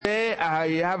I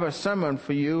have a sermon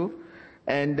for you,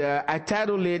 and I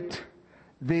titled it,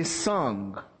 The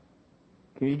Song.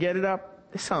 Can you get it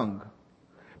up? The Song.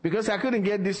 Because I couldn't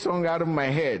get this song out of my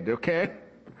head, okay?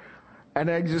 And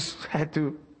I just had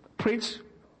to preach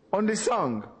on the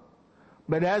song.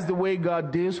 But that's the way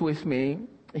God deals with me.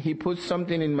 He puts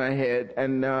something in my head,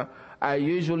 and I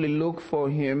usually look for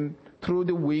Him through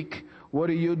the week. What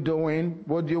are you doing?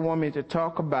 What do you want me to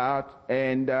talk about?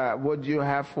 And what do you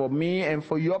have for me and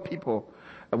for your people?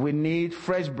 We need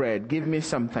fresh bread. Give me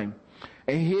something.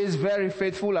 And He is very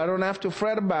faithful. I don't have to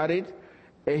fret about it.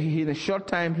 In a short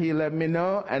time, He let me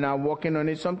know, and I'm working on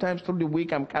it. Sometimes through the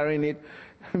week, I'm carrying it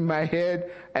in my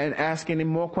head and asking Him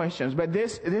more questions. But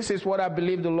this is what I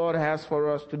believe the Lord has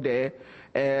for us today.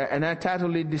 And I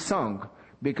titled it The Song,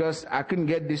 because I couldn't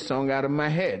get this song out of my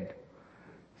head.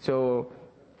 So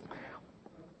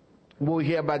we'll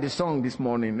hear about the song this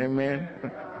morning. Amen.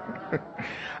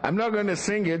 I'm not going to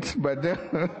sing it, but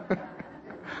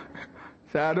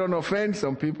so I don't offend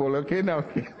some people. Okay, now.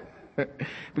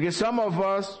 Because some of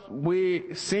us,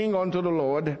 we sing unto the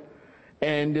Lord,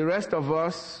 and the rest of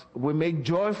us, we make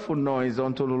joyful noise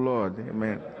unto the Lord.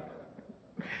 Amen.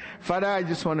 Father, I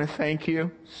just want to thank You.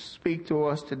 Speak to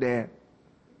us today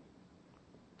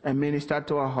and minister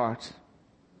to our hearts.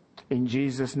 In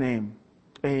Jesus' name,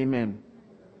 amen.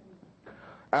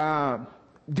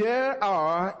 There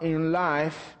are in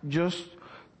life just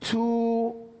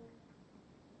two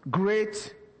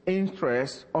great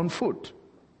interests on foot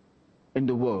in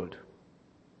the world.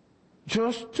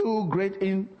 Just two great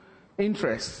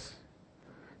interests.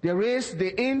 There is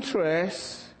the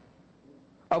interest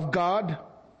of God,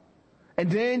 and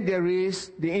then there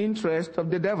is the interest of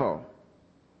the devil.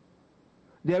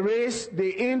 There is the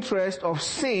interest of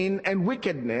sin and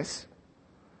wickedness,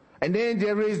 and then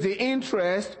there is the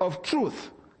interest of truth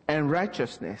and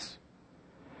righteousness.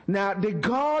 Now, the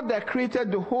God that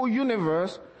created the whole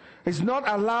universe has not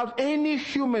allowed any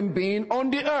human being on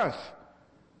the earth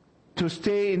to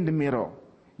stay in the middle.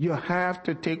 You have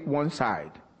to take one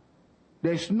side.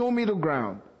 There's no middle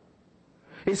ground.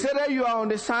 It's either you are on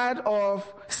the side of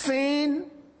sin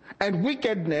and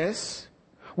wickedness,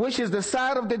 which is the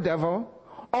side of the devil,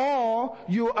 or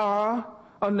you are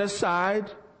on the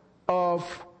side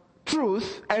of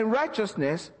truth and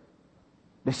righteousness,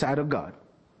 the side of God.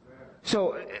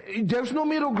 So there's no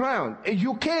middle ground.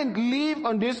 You can't live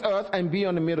on this earth and be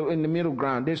in the middle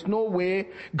ground. There's no way.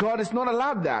 God has not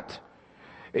allowed that.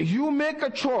 You make a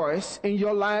choice in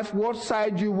your life what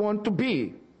side you want to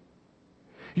be.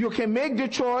 You can make the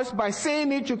choice by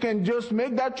saying it. You can just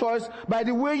make that choice by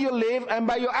the way you live and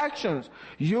by your actions.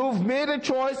 You've made a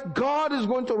choice. God is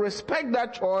going to respect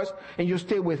that choice, and you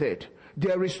stay with it.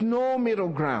 There is no middle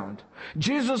ground.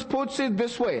 Jesus puts it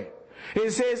this way. He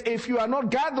says, if you are not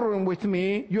gathering with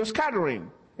me, you're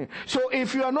scattering. So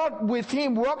if you are not with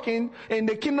Him walking in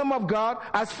the kingdom of God,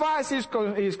 as far as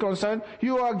He's concerned,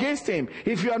 you are against Him.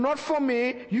 If you are not for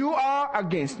me, you are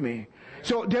against me.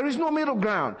 So there is no middle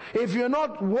ground. If you're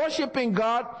not worshiping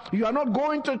God, you are not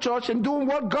going to church and doing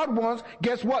what God wants,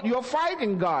 guess what? You're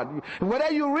fighting God.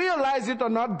 Whether you realize it or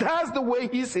not, that's the way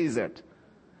He sees it.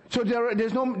 So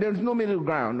there's no middle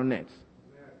ground on it.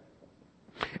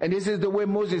 And this is the way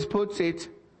Moses puts it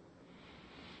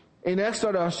in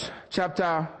Exodus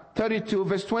chapter 32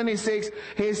 verse 26.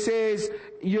 He says,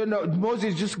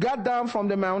 Moses just got down from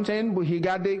the mountain. He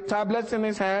got the tablets in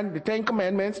his hand, the 10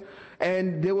 Commandments,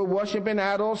 and they were worshiping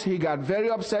idols. He got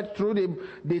very upset, threw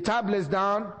the tablets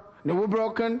down. They were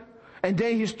broken. And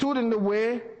then he stood in the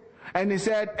way and he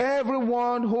said,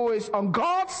 everyone who is on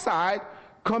God's side,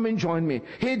 come and join me.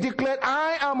 He declared,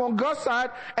 I am on God's side,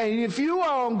 and if you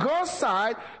are on God's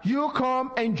side, you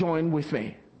come and join with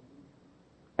me.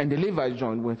 And the Levites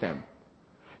joined with him.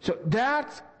 So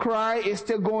that cry is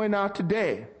still going out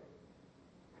today.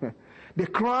 The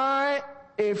cry,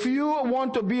 if you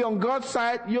want to be on God's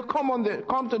side, you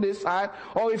come to this side,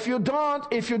 or if you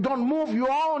don't move, you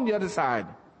are on the other side.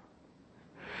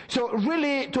 So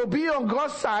really, to be on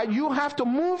God's side, you have to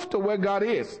move to where God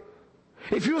is.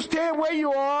 If you stay where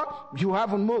you are, you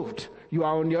haven't moved. You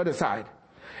are on the other side.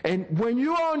 And when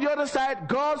you are on the other side,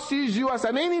 God sees you as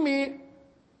an enemy.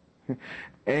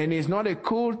 And it's not a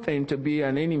cool thing to be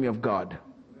an enemy of God.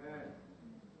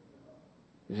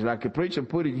 It's like a preacher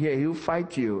put it here, he'll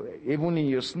fight you. Even in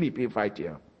your sleep, he'll fight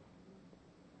you.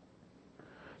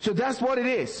 So that's what it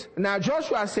is. Now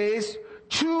Joshua says,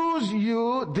 choose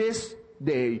you this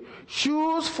day.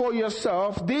 Choose for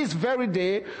yourself this very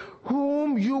day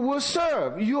whom you will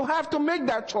serve. You have to make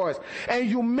that choice. And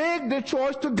you make the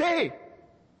choice today.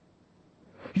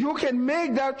 You can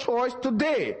make that choice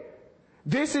today.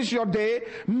 This is your day.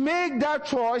 Make that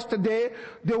choice today,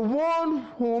 the one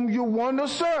whom you want to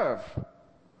serve.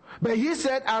 But he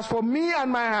said, as for me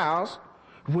and my house,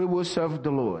 we will serve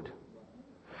the Lord.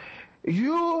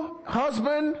 You,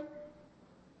 husband,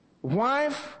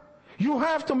 wife, you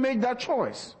have to make that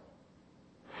choice.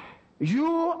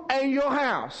 You and your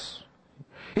house.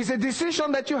 It's a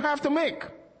decision that you have to make.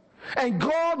 And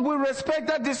God will respect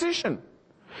that decision.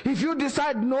 If you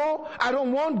decide, no, I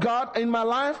don't want God in my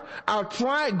life, I'll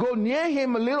try, go near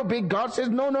him a little bit. God says,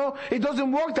 no, it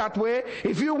doesn't work that way.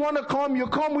 If you want to come, you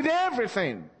come with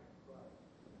everything.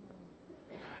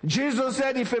 Jesus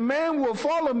said, if a man will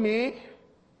follow me,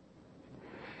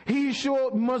 he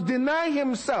must deny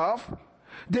himself,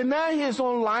 deny his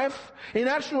own life.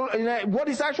 What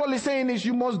he's actually saying is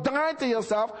you must die to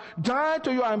yourself, die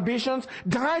to your ambitions,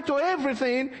 die to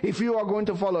everything if you are going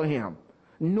to follow him.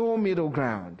 No middle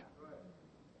ground.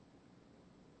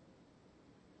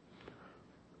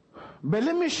 But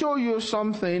let me show you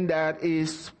something that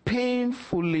is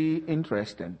painfully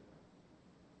interesting.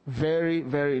 Very,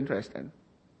 very interesting.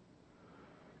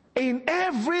 In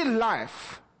every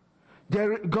life,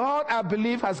 God, I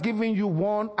believe, has given you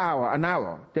 1 hour, an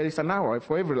hour. There is an hour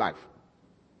for every life.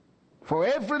 For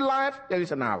every life, there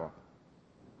is an hour.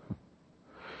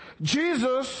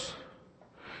 Jesus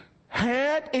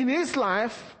had in his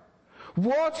life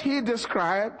what he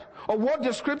described, or what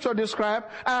the scripture described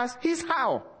as his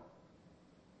hour.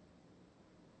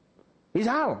 His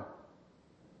hour.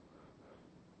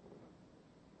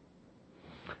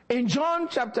 In John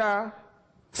chapter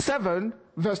 7,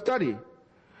 verse 30,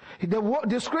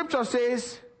 the scripture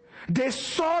says, they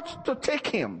sought to take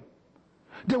him.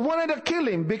 They wanted to kill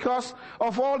him because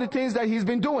of all the things that he's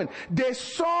been doing. They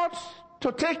sought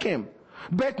to take him.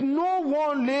 But no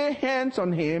one laid hands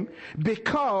on him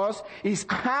because his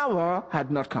hour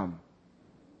had not come.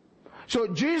 So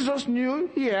Jesus knew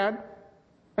he had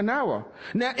an hour.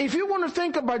 Now, if you want to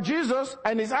think about Jesus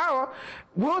and his hour,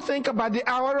 we'll think about the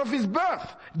hour of his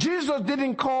birth. Jesus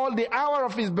didn't call the hour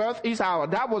of his birth his hour.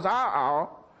 That was our hour.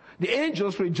 The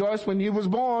angels rejoiced when he was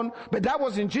born, but that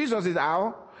wasn't Jesus'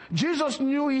 hour. Jesus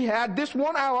knew he had this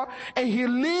 1 hour, and he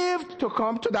lived to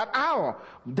come to that hour.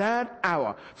 That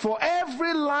hour. For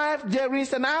every life there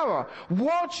is an hour.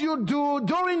 What you do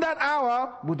during that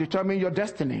hour will determine your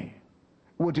destiny.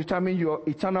 Will determine your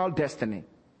eternal destiny.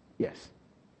 Yes.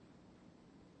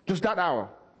 Just that hour.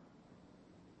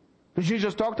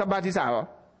 Jesus talked about his hour.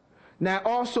 Now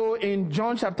also in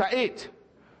John chapter 8,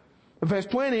 verse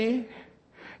 20,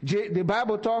 the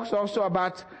Bible talks also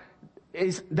about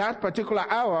is that particular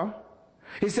hour.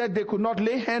 He said they could not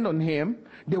lay hand on him.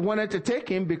 They wanted to take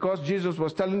him because Jesus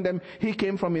was telling them he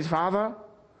came from his Father.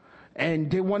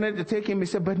 And they wanted to take him. He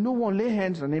said, but no one lay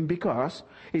hands on him because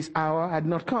his hour had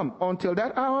not come. Until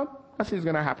that hour, nothing's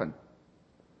going to happen.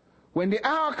 When the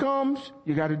hour comes,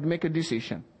 you got to make a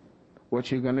decision. What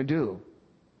you're going to do.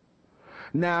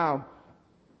 Now,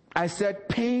 I said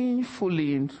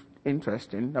painfully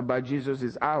interesting about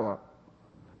Jesus' hour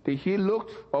that he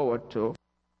looked forward to.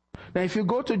 Now if you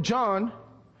go to John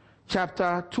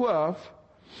chapter 12,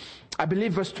 I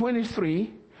believe verse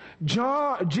 23,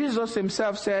 Jesus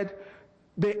himself said,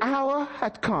 the hour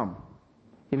had come.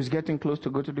 He was getting close to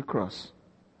go to the cross.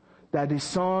 That the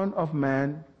Son of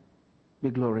Man be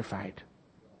glorified.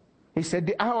 He said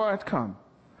the hour had come.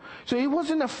 So it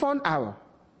wasn't a fun hour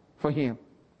for him.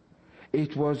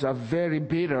 It was a very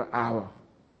bitter hour.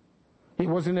 It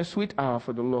wasn't a sweet hour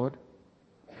for the Lord.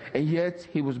 And yet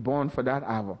he was born for that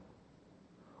hour.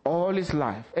 All his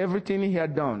life, everything he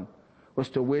had done was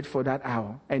to wait for that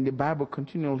hour. And the Bible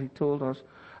continually told us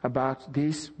about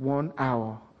this 1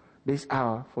 hour, this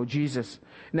hour for Jesus.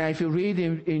 Now if you read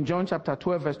in John chapter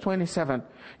 12 verse 27,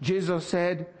 Jesus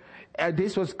said,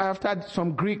 this was after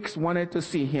some Greeks wanted to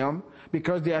see him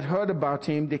because they had heard about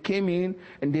him. They came in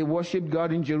and they worshipped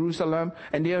God in Jerusalem,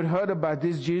 and they had heard about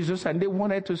this Jesus and they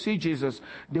wanted to see Jesus.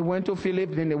 They went to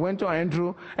Philip, then they went to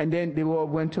Andrew, and then they all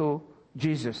went to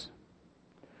Jesus.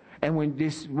 And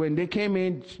when they came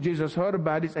in, Jesus heard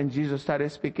about it, and Jesus started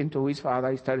speaking to his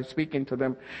Father. He started speaking to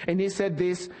them. And he said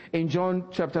this in John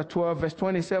chapter 12 verse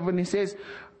 27. He says,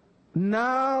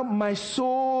 now my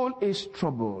soul is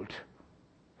troubled.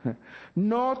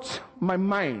 Not my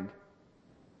mind.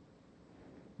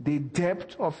 The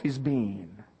depth of his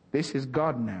being. This is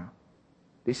God now.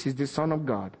 This is the Son of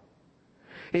God.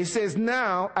 He says,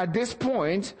 now at this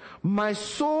point, my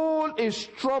soul is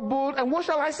troubled. And what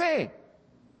shall I say?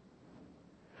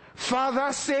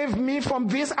 Father, save me from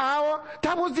this hour.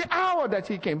 That was the hour that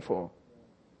he came for.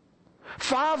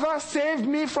 Father, save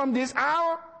me from this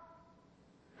hour.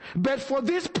 But for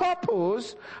this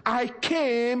purpose, I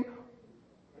came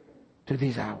to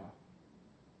this hour.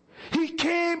 He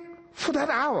came for that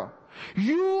hour.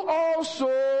 You also,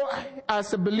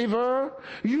 as a believer,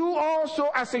 you also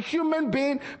as a human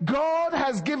being, God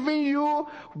has given you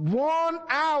 1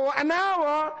 hour, an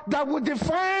hour that will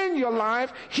define your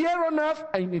life here on earth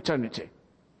and in eternity.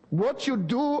 What you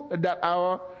do at that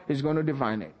hour is going to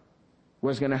define it.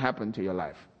 What's going to happen to your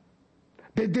life.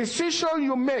 The decision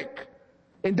you make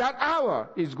in that hour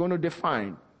is going to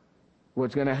define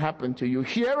what's going to happen to you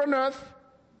here on earth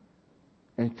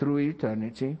and through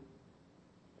eternity.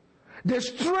 The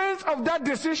strength of that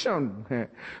decision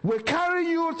will carry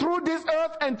you through this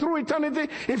earth and through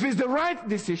eternity if it's the right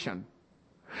decision.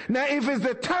 Now, if it's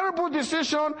the terrible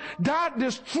decision, that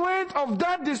the strength of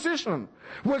that decision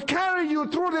will carry you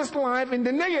through this life in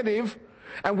the negative,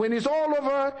 and when it's all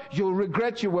over, you'll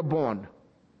regret you were born.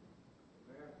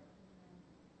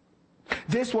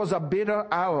 This was a bitter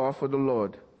hour for the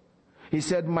Lord. He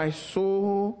said, my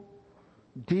soul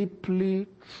deeply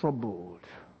troubled.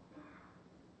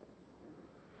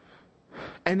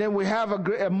 And then we have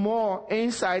a more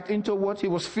insight into what he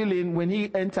was feeling when he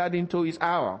entered into his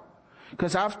hour.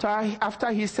 Because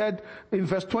after he said in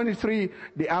verse 23,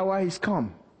 the hour is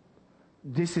come.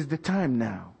 This is the time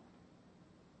now.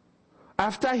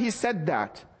 After he said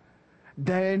that,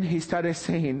 then he started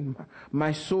saying,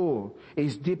 my soul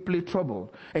is deeply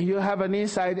troubled. And you have an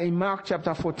insight in Mark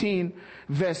chapter 14,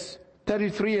 verse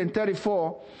 33 and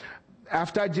 34.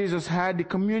 After Jesus had the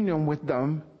communion with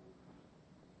them,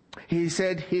 he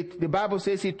said, the Bible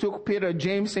says he took Peter,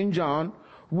 James, and John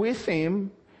with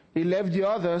him. He left the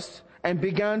others and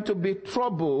began to be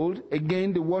troubled.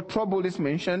 Again, the word troubled is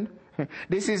mentioned.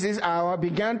 This is his hour.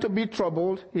 Began to be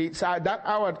troubled. He said that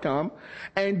hour had come,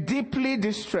 and deeply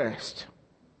distressed.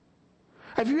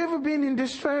 Have you ever been in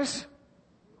distress?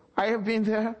 I have been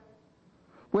there.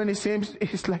 When it seems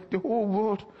it's like the whole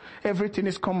world, everything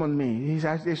is come on me. He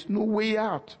says there's no way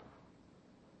out.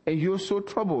 And you're so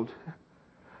troubled.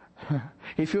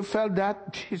 If you felt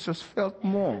that, Jesus felt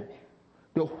more.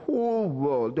 The whole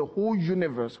world, the whole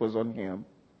universe was on him.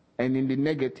 And in the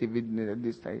negative in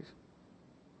these days.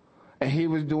 And he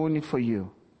was doing it for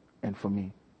you and for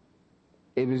me.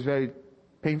 It was very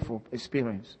painful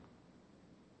experience.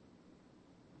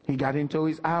 He got into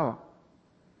his hour.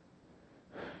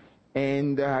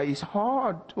 And it's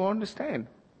hard to understand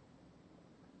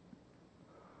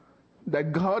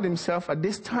that God himself at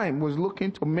this time was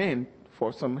looking to men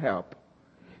for some help.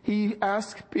 He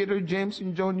asked Peter, James,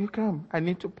 and John, you come. I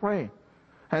need to pray.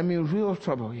 I'm in real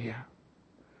trouble here.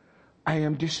 I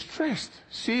am distressed,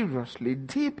 seriously,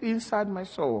 deep inside my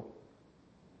soul.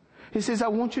 He says, I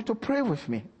want you to pray with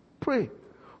me. Pray.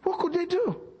 What could they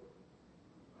do?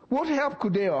 What help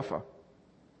could they offer?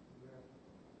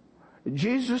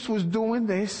 Jesus was doing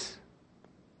this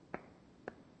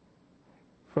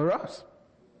for us.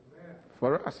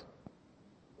 For us.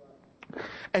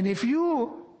 And if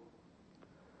you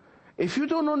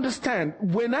don't understand,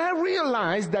 when I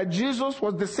realized that Jesus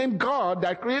was the same God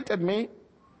that created me,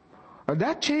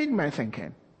 that changed my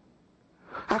thinking.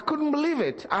 I couldn't believe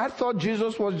it. I thought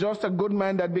Jesus was just a good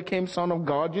man that became son of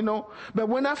God, you know. But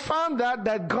when I found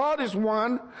that God is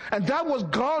one, and that was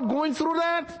God going through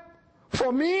that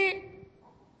for me,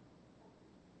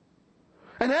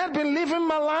 and I had been living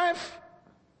my life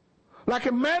like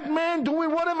a madman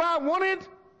doing whatever I wanted,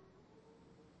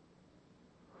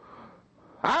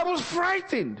 I was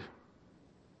frightened.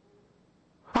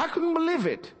 I couldn't believe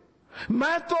it.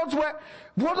 My thoughts were,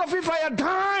 what if I had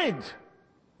died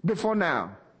before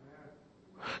now?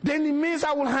 Then it means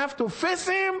I will have to face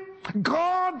him,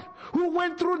 God, who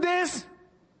went through this.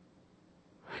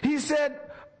 He said,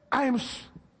 I am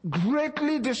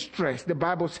greatly distressed, the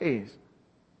Bible says.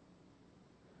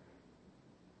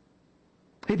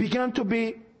 He began to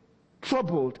be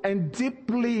troubled and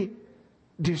deeply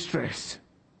distressed.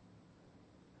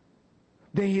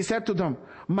 Then he said to them,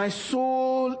 my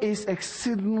soul is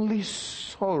exceedingly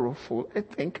sorrowful. I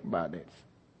think about it.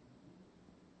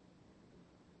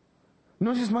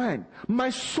 Notice mine. My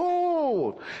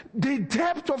soul, the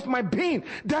depth of my being,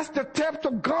 that's the depth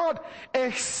of God,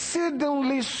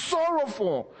 exceedingly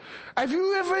sorrowful. Have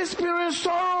you ever experienced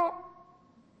sorrow?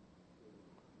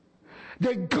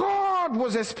 That God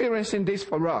was experiencing this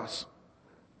for us.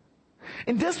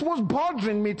 And that's what's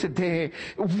bothering me today.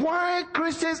 Why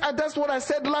Christians, and that's what I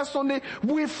said last Sunday,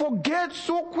 we forget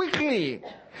so quickly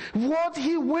what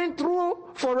he went through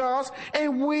for us,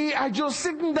 and we are just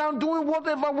sitting down doing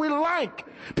whatever we like.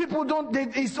 People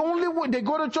it's only when they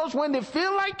go to church when they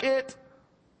feel like it.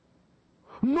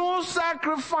 No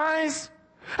sacrifice.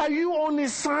 Are you on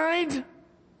his side?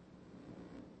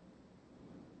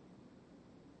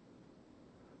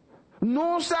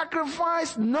 No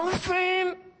sacrifice,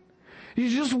 nothing. You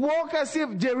just walk as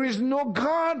if there is no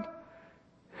God.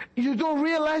 You don't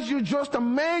realize you're just a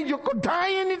man. You could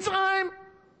die anytime.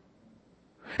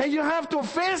 And you have to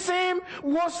face him.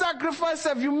 What sacrifice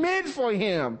have you made for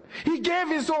him? He gave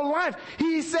his whole life.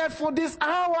 He said, for this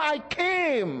hour I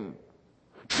came.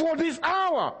 For this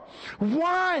hour.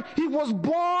 Why? He was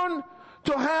born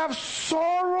to have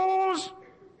sorrows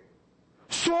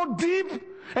so deep.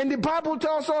 And the Bible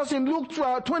tells us in Luke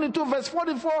 22 verse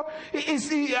 44,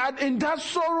 in that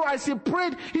sorrow as he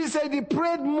prayed, he said he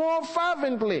prayed more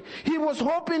fervently. He was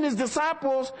hoping his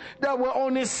disciples that were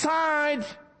on his side,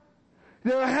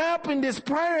 they were helping this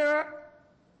prayer.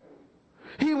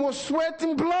 He was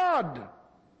sweating blood.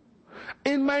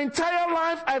 In my entire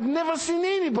life, I've never seen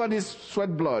anybody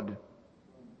sweat blood.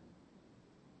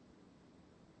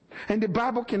 And the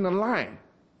Bible cannot lie.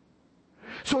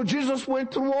 So Jesus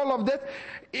went through all of that.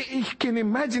 You can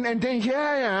imagine, and then here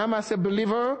I am as a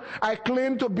believer. I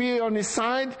claim to be on his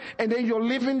side, and then you're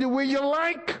living the way you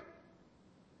like.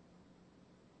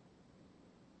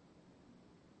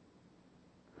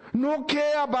 No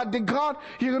care about the God.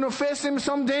 You're going to face him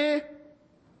someday.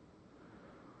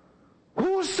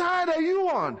 Whose side are you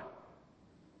on?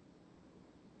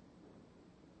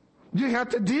 You have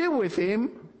to deal with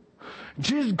him.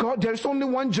 Jesus, God, there's only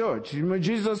one judge.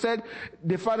 Jesus said,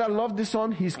 the Father loved the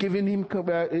Son. He's given him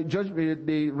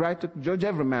the right to judge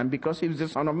every man because he was the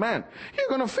Son of Man. You're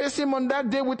going to face him on that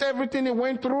day with everything he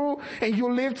went through, and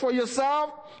you lived for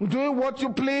yourself, doing what you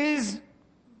please.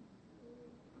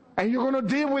 And you're going to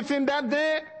deal with him that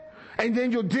day, and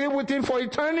then you deal with him for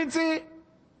eternity.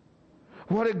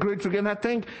 What a great trick. And I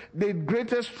think the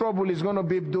greatest trouble is going to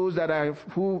be those that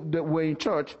were in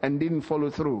church and didn't follow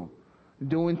through.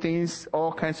 Doing things,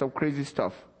 all kinds of crazy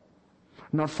stuff.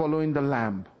 Not following the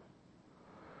Lamb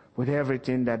with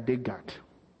everything that they got.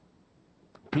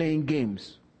 Playing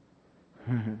games.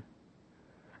 And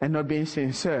not being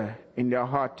sincere in their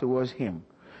heart towards him.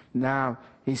 Now,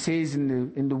 he says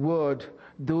in the word,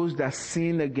 those that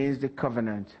sin against the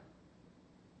covenant,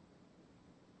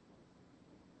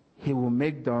 he will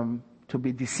make them to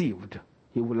be deceived.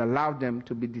 He will allow them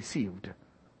to be deceived.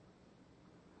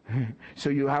 So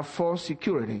you have false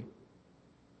security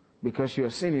because you are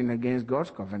sinning against God's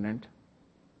covenant.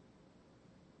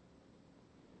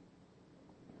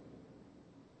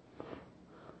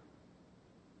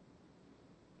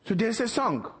 So there's a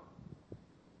song.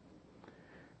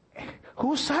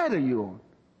 Whose side are you on?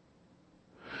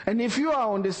 And if you are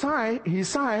on his side,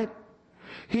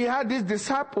 he had his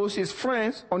disciples, his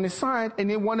friends on his side, and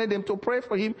he wanted them to pray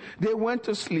for him. They went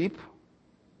to sleep,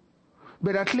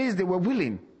 but at least they were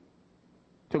willing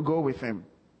to go with him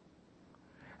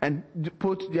and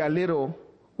put their little,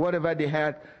 whatever they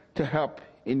had to help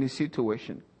in the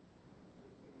situation.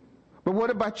 But what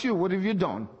about you? What have you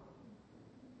done?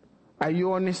 Are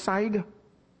you on his side?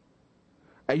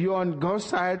 Are you on God's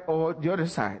side or the other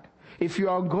side? If you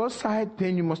are on God's side,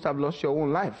 then you must have lost your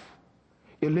own life.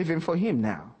 You're living for him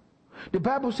now. The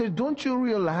Bible says, don't you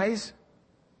realize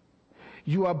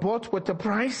you are bought with a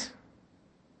price?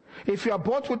 If you are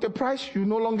bought with a price, you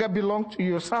no longer belong to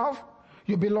yourself.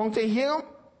 You belong to him.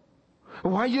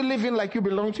 Why are you living like you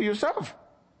belong to yourself?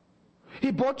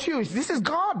 He bought you. This is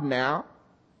God now.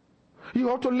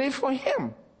 You ought to live for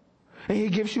him. And he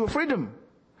gives you freedom.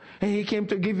 And he came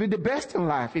to give you the best in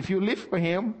life. If you live for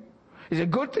him, it's a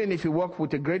good thing if you work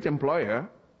with a great employer.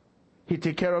 He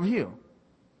take care of you.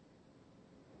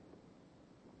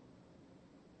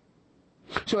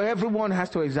 So everyone has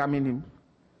to examine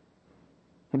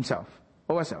himself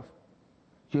or herself.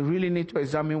 You really need to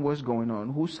examine what's going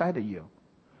on. Whose side are you?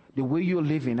 The way you're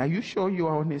living, are you sure you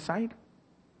are on his side?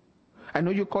 I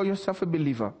know you call yourself a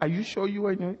believer. Are you sure you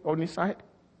are on his side?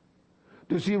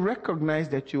 Does he recognize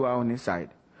that you are on his side?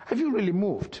 Have you really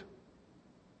moved?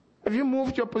 Have you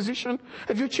moved your position?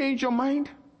 Have you changed your mind?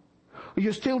 Are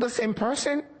you still the same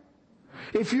person?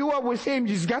 If you are with him,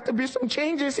 there's got to be some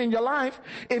changes in your life.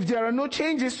 If there are no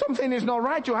changes, something is not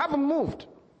right. You haven't moved.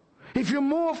 If you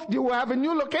move, you will have a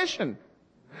new location.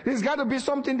 There's got to be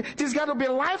something, there's got to be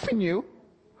life in you.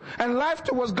 And life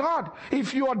towards God.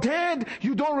 If you are dead,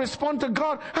 you don't respond to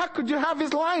God. How could you have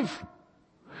his life?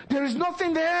 There is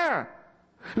nothing there.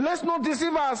 Let's not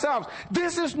deceive ourselves.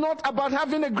 This is not about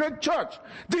having a great church.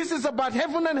 This is about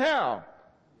heaven and hell.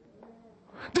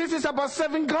 This is about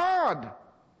serving God.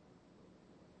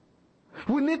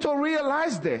 We need to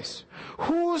realize this.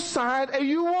 Whose side are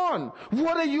you on?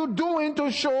 What are you doing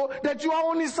to show that you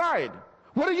are on his side?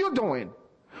 What are you doing?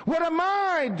 What am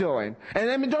I doing? And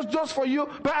I mean, just for you,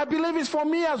 but I believe it's for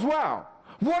me as well.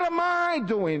 What am I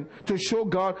doing to show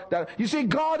God that? You see,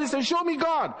 God is a show me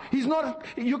God. He's not,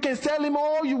 you can tell him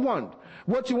all you want.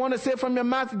 What you want to say from your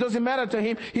mouth, it doesn't matter to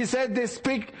him. He said they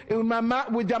speak in my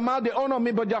mouth, with their mouth they honor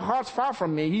me, but their heart's far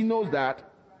from me. He knows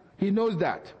that. He knows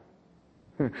that.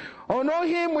 Honor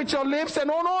him with your lips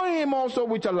and honor him also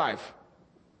with your life.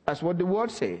 That's what the word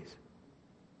says.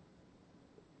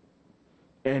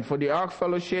 And for the Ark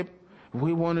Fellowship,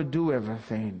 we want to do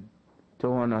everything to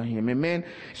honor him. Amen.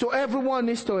 So everyone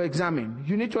needs to examine.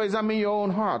 You need to examine your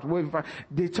own heart.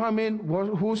 Determine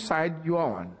whose side you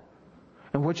are on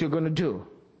and what you're going to do.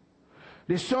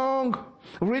 The song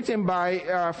written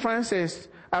by Francis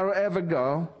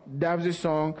Evergall, that was the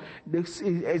song.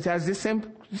 It has the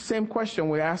same question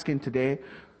we're asking today.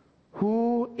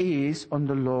 Who is on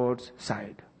the Lord's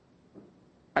side?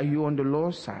 Are you on the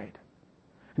Lord's side?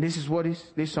 And this is what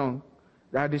this song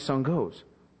goes.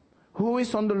 Who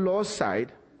is on the Lord's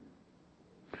side?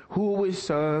 Who will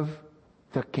serve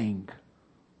the King?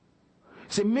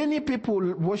 See, many people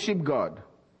worship God.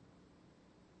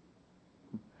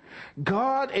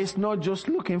 God is not just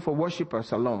looking for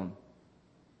worshipers alone.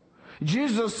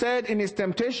 Jesus said in his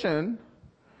temptation,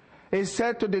 he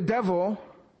said to the devil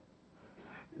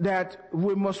that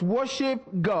we must worship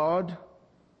God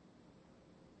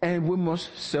and we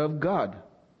must serve God.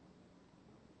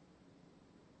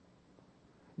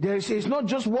 It's not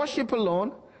just worship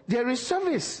alone, there is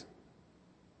service.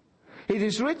 It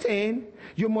is written,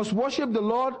 you must worship the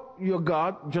Lord your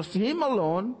God, just him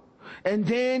alone, and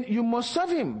then you must serve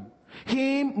him.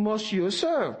 Him must you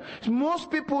serve. Most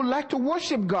people like to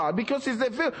worship God because it's they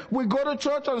feel we go to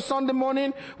church on Sunday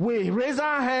morning, we raise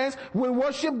our hands, we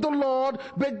worship the Lord,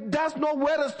 but that's not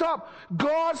where to stop.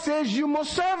 God says you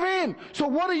must serve him. So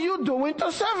what are you doing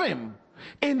to serve him?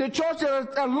 In the church, there are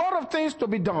a lot of things to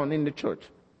be done in the church.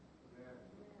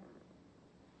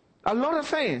 A lot of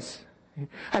things.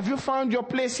 Have you found your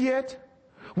place yet?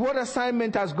 What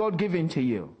assignment has God given to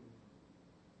you?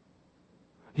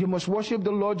 You must worship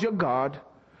the Lord your God,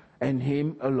 and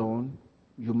him alone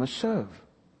you must serve.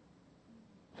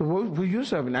 So who are you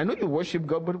serving? I know you worship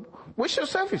God, but where's your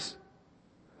service?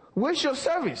 Where's your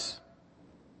service?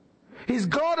 Is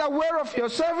God aware of your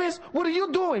service? What are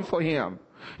you doing for him?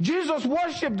 Jesus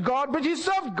worshipped God, but he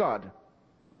served God.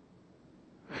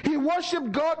 He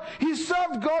worshipped God, he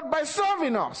served God by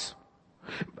serving us.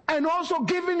 And also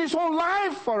giving his own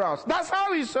life for us. That's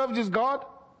how he served his God.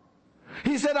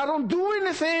 He said, I don't do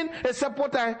anything except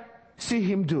what I see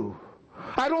him do.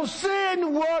 I don't say any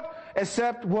word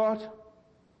except what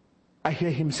I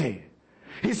hear him say.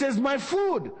 He says, my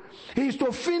food is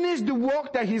to finish the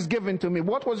work that he's given to me.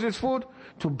 What was his food?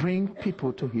 To bring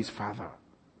people to his Father.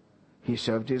 He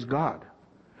served his God.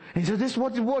 And so this is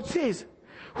what the word says.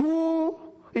 Who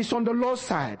is on the Lord's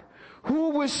side? Who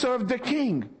will serve the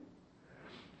King?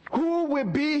 Who will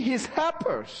be his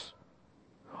helpers?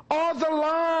 Other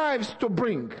lives to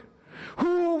bring.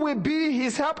 Who will be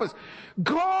his helpers?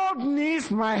 God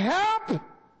needs my help.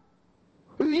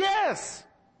 Yes.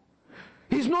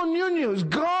 It's no new news.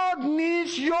 God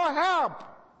needs your help.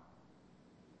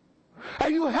 Are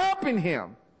you helping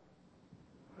him?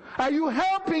 Are you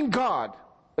helping God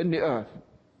in the earth?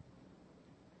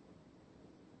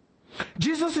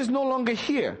 Jesus is no longer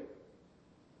here.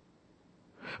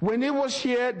 When he was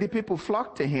here, the people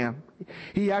flocked to him.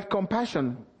 He had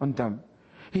compassion on them.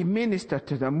 He ministered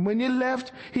to them. When he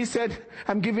left, he said,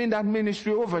 I'm giving that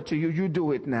ministry over to you. You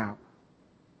do it now.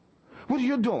 What are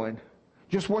you doing?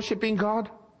 Just worshiping God?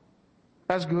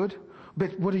 That's good.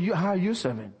 But how are you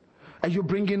serving? Are you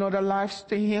bringing other lives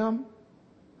to him?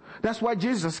 That's why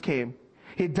Jesus came.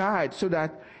 He died so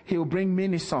that he will bring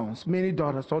many sons, many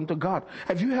daughters unto God.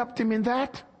 Have you helped him in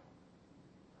that?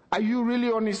 Are you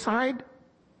really on his side?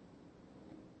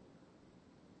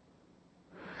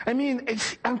 I mean,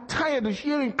 I'm tired of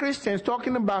hearing Christians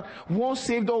talking about once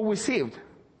saved, always saved.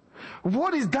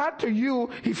 What is that to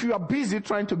you if you are busy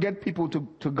trying to get people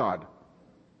to God?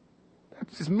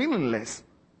 That's meaningless.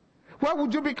 Why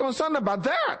would you be concerned about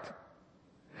that?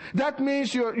 That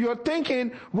means you're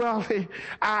thinking, well,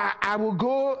 I will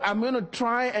go, I'm going to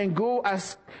try and go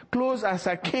as close as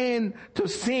I can to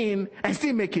sin and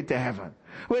still make it to heaven.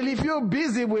 Well, if you're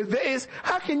busy with this,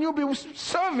 how can you be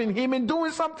serving him and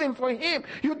doing something for him?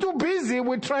 You're too busy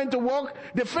with trying to walk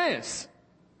the fence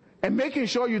and making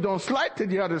sure you don't slide to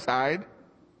the other side.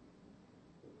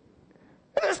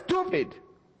 That's stupid.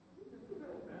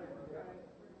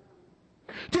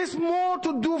 There's more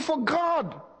to do for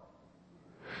God.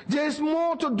 There's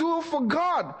more to do for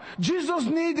God. Jesus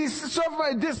needs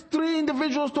these three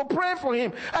individuals to pray for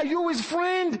him. Are you his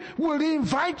friend? Will he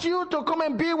invite you to come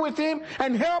and be with him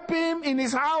and help him in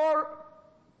his hour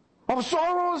of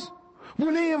sorrows?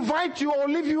 Will he invite you or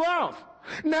leave you out?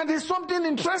 Now there's something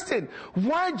interesting.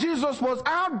 While Jesus was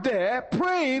out there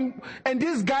praying and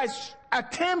these guys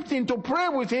attempting to pray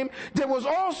with him, there was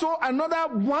also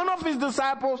another one of his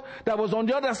disciples that was on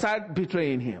the other side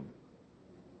betraying him.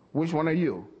 Which one are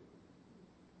you?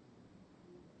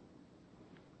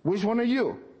 Which one are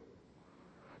you?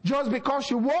 Just because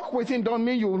you walk with him don't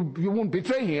mean you won't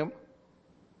betray him.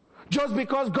 Just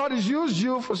because God has used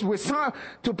you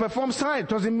to perform signs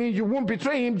doesn't mean you won't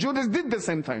betray him. Judas did the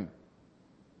same thing.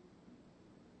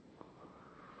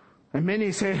 And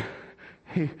many say,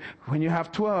 when you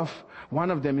have 12, one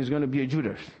of them is going to be a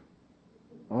Judas.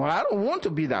 Well, I don't want to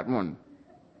be that one.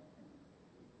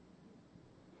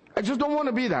 I just don't want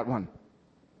to be that one.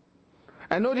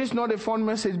 I know this is not a fun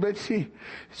message, but see,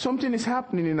 something is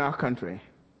happening in our country.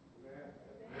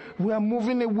 We are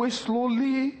moving away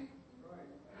slowly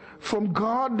from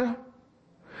God,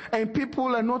 and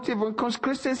people are not even,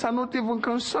 Christians are not even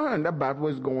concerned about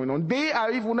what's going on. They are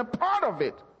even a part of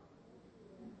it.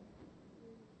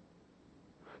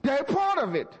 They're a part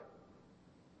of it.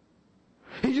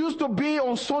 It used to be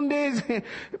on Sundays,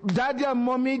 daddy and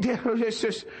mommy,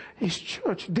 it's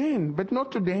church then, but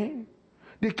not today.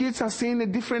 The kids are seeing a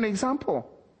different example.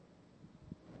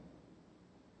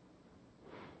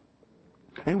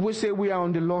 And we say we are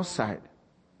on the lost side.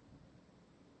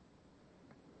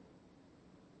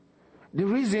 The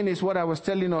reason is what I was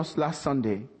telling us last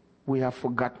Sunday. We have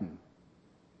forgotten.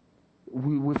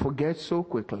 We forget so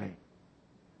quickly.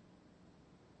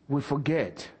 We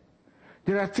forget.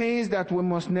 There are things that we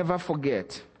must never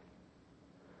forget.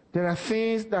 There are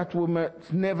things that we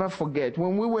must never forget.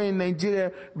 When we were in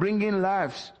Nigeria bringing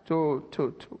lives to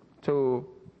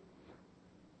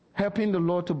helping the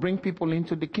Lord to bring people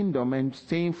into the kingdom and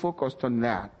staying focused on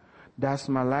that, that's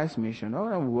my life's mission. I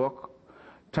want to work,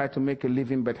 try to make a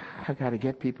living, but I got to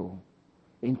get people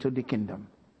into the kingdom.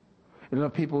 You know,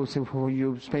 people say, oh,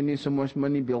 you're spending so much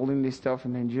money building this stuff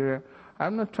in Nigeria.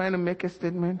 I'm not trying to make a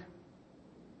statement.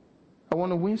 I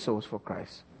want to win souls for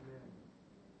Christ.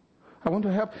 I want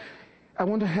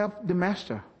to help the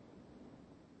master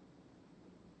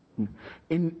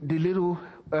in the little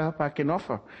help I can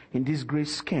offer in this great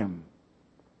scheme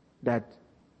that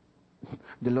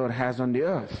the Lord has on the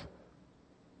earth.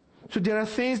 So there are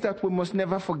things that we must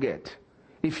never forget.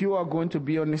 If you are going to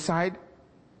be on the side,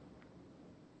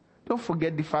 don't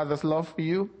forget the Father's love for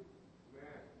you.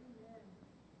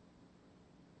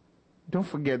 Don't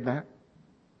forget that.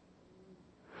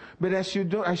 But as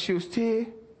you stay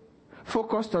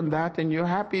focused on that and you're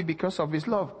happy because of his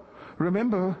love,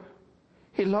 remember,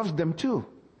 he loves them too.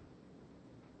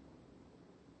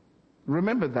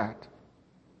 Remember that.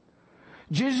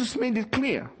 Jesus made it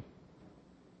clear.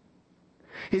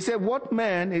 He said, what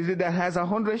man is it that has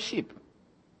 100 sheep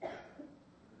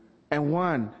and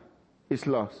one is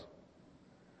lost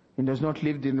and does not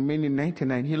leave the remaining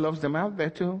 99? He loves them out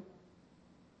there too.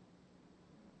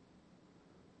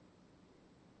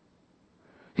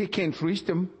 He can't reach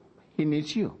them. He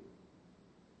needs you.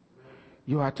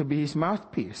 You are to be his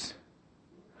mouthpiece.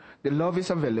 The love is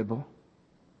available,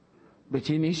 but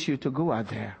he needs you to go out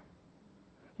there.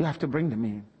 You have to bring them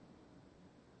in.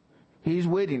 He's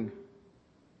waiting.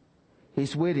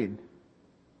 He's waiting.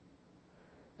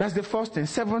 That's the first thing.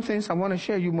 7 things I want to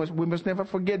share. We must never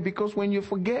forget, because when you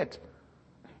forget,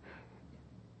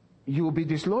 you will be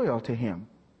disloyal to him.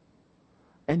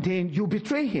 And then you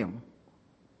betray him.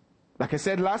 Like I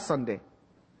said last Sunday.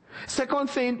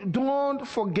 Second thing, don't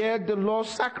forget the Lord's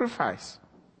sacrifice.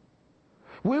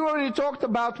 We already talked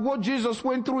about what Jesus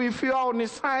went through. If you are on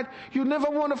his side, you never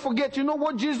want to forget. You know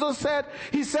what Jesus said?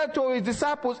 He said to his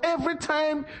disciples, every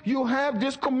time you have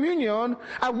this communion,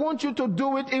 I want you to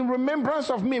do it in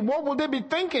remembrance of me. What would they be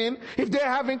thinking if they're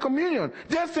having communion?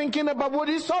 They're thinking about what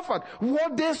he suffered,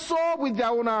 what they saw with their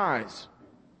own eyes.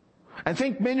 I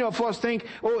think many of us think,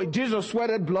 oh, Jesus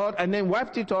sweated blood and then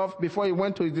wiped it off before he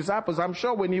went to his disciples. I'm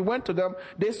sure when he went to them,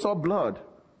 they saw blood.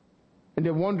 And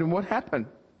they're wondering what happened.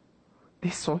 They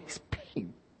saw his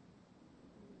pain.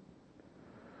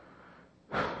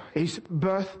 His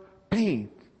birth pain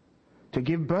to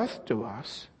give birth to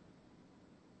us.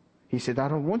 He said, I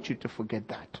don't want you to forget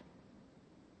that.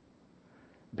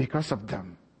 Because of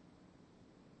them.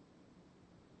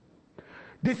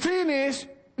 The thing is,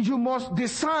 you must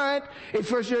decide, if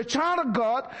you're a child of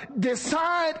God,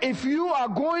 decide if you are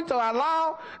going to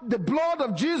allow the blood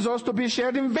of Jesus to be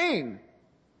shed in vain.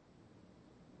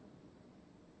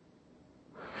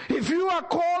 If you are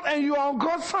called and you are on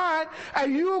God's side, are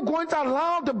you going to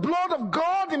allow the blood of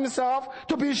God himself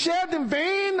to be shed in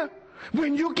vain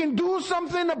when you can do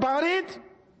something about it?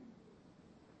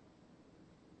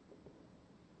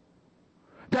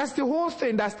 That's the whole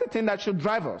thing. That's the thing that should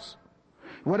drive us.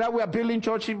 Whether we are building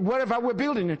church, whatever we're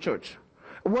building a church,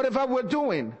 whatever we're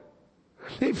doing.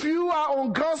 If you are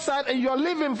on God's side and you're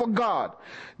living for God,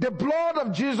 the blood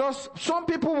of Jesus, some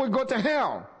people will go to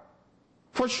hell.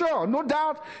 For sure, no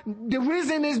doubt. The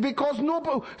reason is because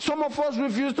some of us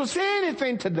refuse to say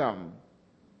anything to them.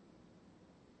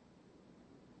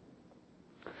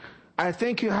 I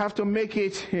think you have to make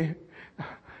it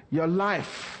your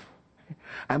life.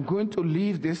 I'm going to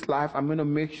live this life. I'm going to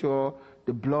make sure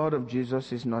the blood of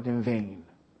Jesus is not in vain.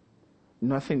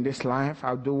 Nothing this life.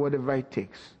 I'll do whatever it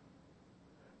takes.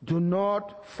 Do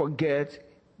not forget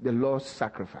the Lord's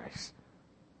sacrifice.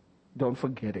 Don't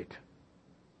forget it.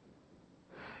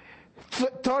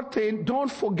 Third thing,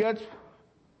 don't forget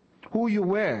who you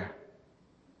were.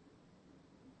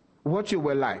 What you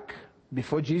were like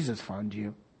before Jesus found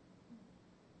you.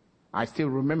 I still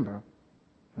remember.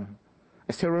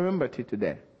 I still remember till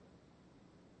today.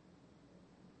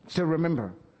 Still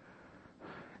remember.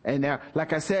 And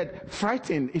like I said,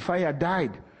 frightened if I had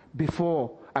died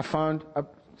before I found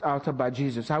out about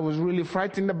Jesus. I was really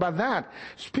frightened about that.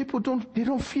 People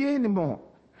don't fear anymore.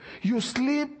 You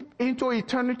slip into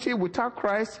eternity without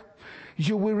Christ,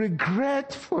 you will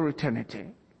regret for eternity.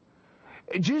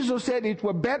 Jesus said it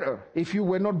were better if you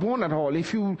were not born at all.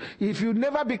 If you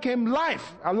never became a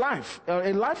life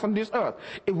on this earth,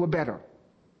 it were better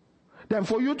than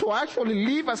for you to actually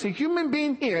live as a human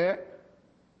being here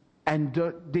and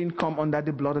didn't come under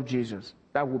the blood of Jesus.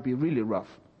 That would be really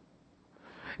rough.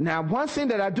 Now, one thing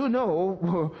that I do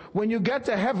know, when you get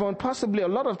to heaven, possibly a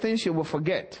lot of things you will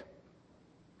forget.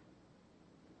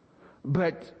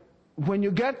 But when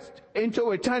you get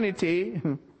into eternity,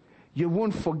 you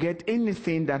won't forget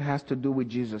anything that has to do with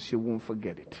Jesus. You won't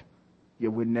forget it.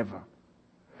 You will never.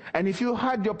 And if you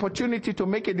had the opportunity to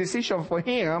make a decision for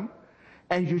him,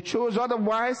 and you chose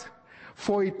otherwise,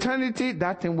 for eternity,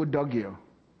 that thing would dog you.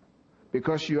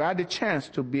 Because you had a chance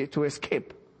to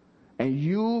escape. And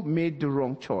you made the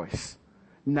wrong choice.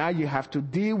 Now you have to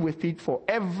deal with it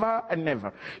forever and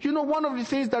ever. You know, one of the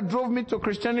things that drove me to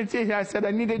Christianity, I said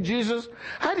I needed Jesus.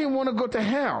 I didn't want to go to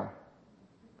hell.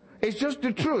 It's just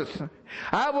the truth.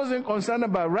 I wasn't concerned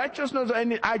about righteousness or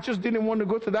anything. I just didn't want to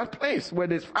go to that place where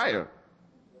there's fire.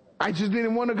 I just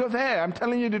didn't want to go there. I'm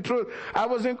telling you the truth. I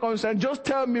wasn't concerned. Just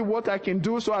tell me what I can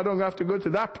do so I don't have to go to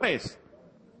that place.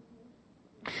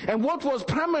 And what was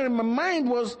primary in my mind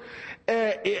was,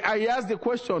 I asked the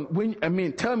question,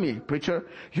 tell me, preacher,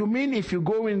 you mean if you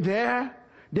go in there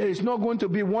is not going to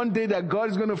be one day that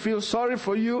God is going to feel sorry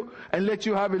for you and let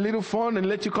you have a little fun and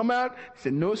let you come out? He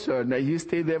said, no, sir, no, you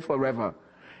stay there forever.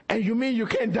 And you mean you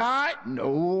can't die?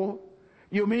 No.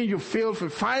 You mean you feel for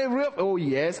fire? Oh,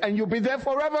 yes. And you'll be there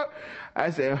forever? I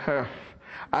said,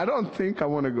 I don't think I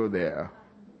want to go there.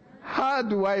 How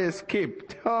do I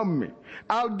escape? Tell me.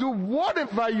 I'll do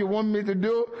whatever you want me to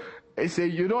do. I say,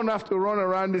 you don't have to run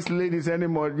around these ladies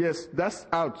anymore. Yes, that's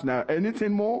out now.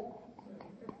 Anything more?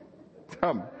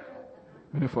 Tell me.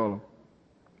 Let me follow.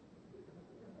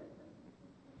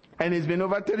 And it's been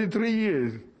over 33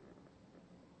 years.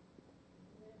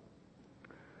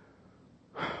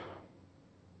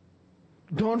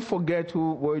 Don't forget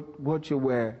what you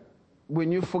were.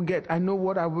 When you forget, I know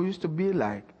what I used to be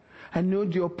like. I know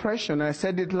the oppression. I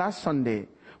said it last Sunday.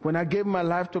 When I gave my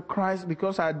life to Christ,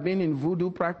 because I had been in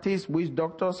voodoo practice, witch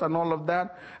doctors and all of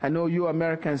that. I know you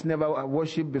Americans never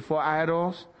worship before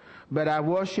idols. But I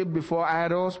worshiped before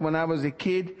idols when I was a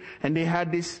kid, and they had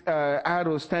this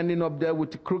idol standing up there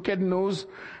with the crooked nose,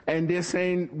 and they're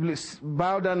saying,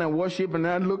 bow down and worship, and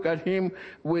I look at him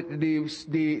with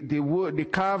the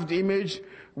carved image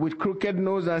with crooked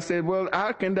nose, and I said, well,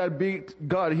 how can that be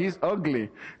God? He's ugly,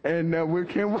 and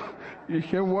you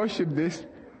can worship this.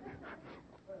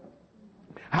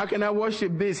 How can I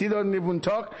worship this? He doesn't even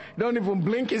talk, he doesn't even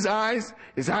blink his eyes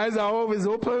are always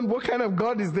open. What kind of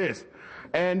God is this?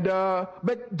 And,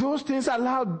 but those things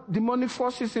allowed demonic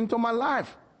forces into my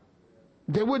life.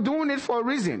 They were doing it for a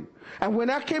reason. And when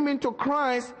I came into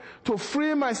Christ to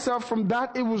free myself from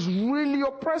that, it was really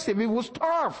oppressive. It was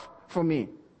tough for me.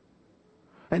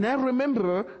 And I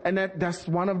remember, and that's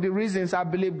one of the reasons I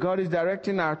believe God is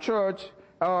directing our church,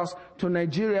 us, to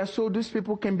Nigeria so these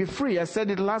people can be free. I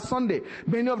said it last Sunday.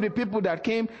 Many of the people that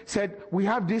came said, we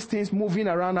have these things moving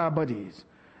around our bodies.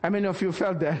 How many of you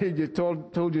felt that? He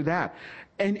told you that.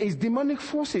 And it's demonic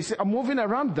forces are moving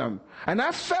around them. And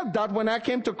I felt that when I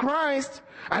came to Christ,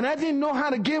 and I didn't know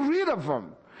how to get rid of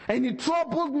them. And it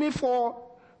troubled me for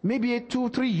maybe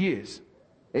 2-3 years.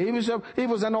 It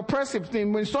was an oppressive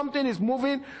thing. When something is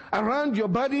moving around your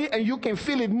body and you can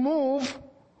feel it move,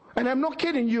 And I'm not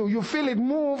kidding you. You feel it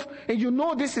move and you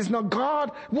know this is not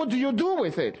God. What do you do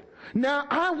with it? Now,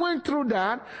 I went through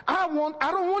that. I don't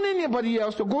want anybody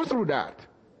else to go through that.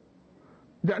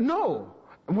 No.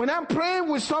 When I'm praying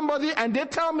with somebody and they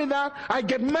tell me that, I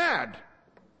get mad.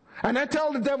 And I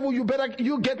tell the devil,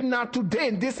 you getting out today,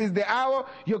 and this is the hour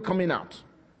you're coming out.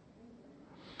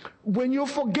 When you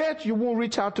forget, you won't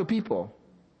reach out to people.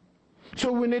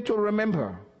 So we need to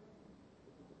remember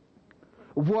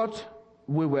what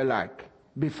we were like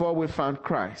before we found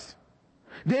Christ.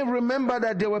 Then remember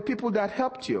that there were people that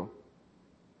helped you.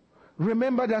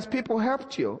 Remember that people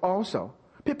helped you also.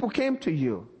 People came to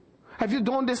you. Have you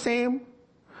done the same?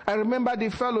 I remember the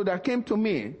fellow that came to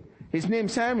me. His name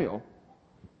Samuel.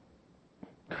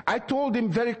 I told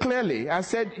him very clearly. I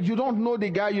said, you don't know the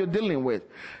guy you're dealing with.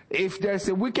 If there's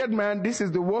a wicked man, this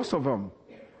is the worst of them.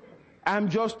 I'm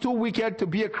just too wicked to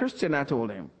be a Christian, I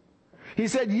told him. He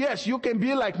said, yes, you can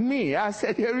be like me. I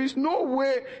said, there is no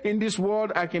way in this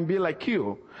world I can be like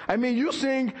you. I mean, you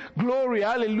sing glory,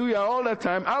 hallelujah all the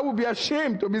time. I would be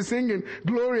ashamed to be singing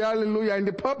glory, hallelujah in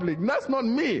the public. That's not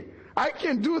me. I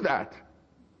can't do that.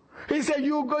 He said,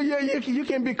 you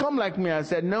can become like me. I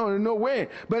said, no way.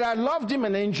 But I loved him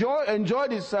and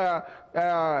enjoyed his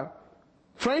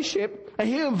friendship, and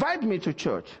he invited me to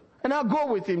church. And I'll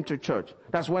go with him to church.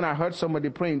 That's when I heard somebody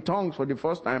pray in tongues for the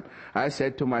first time. I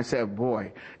said to myself,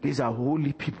 boy, these are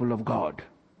holy people of God.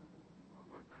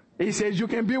 He says, you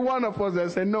can be one of us. I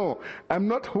said, no, I'm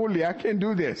not holy. I can't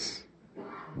do this.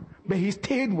 But he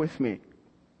stayed with me.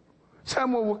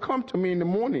 Someone will come to me in the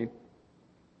morning.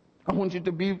 I want you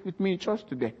to be with me in church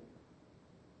today.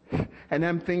 And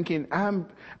I'm thinking,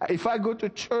 if I go to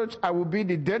church, I will be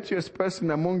the dirtiest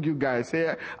person among you guys.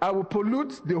 I will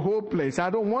pollute the whole place. I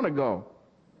don't want to go.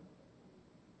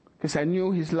 Because I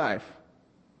knew his life.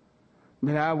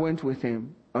 But I went with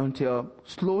him until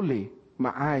slowly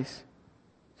my eyes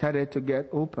started to get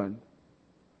open.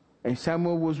 And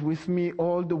Samuel was with me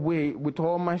all the way with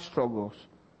all my struggles.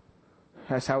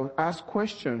 As I would ask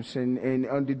questions and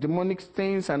on the demonic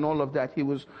things and all of that, he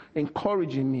was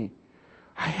encouraging me.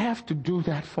 I have to do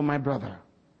that for my brother.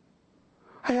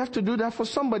 I have to do that for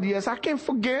somebody else. I can't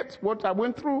forget what I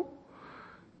went through.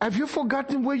 Have you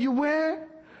forgotten where you were?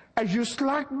 As you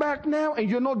slack back now and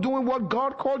you're not doing what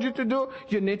God called you to do,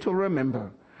 you need to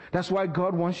remember. That's why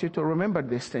God wants you to remember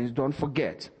these things. Don't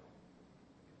forget.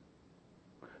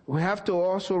 We have to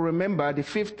also remember the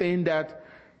fifth thing, that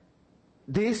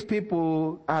these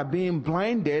people are being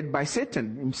blinded by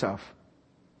Satan himself.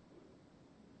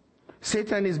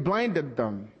 Satan has blinded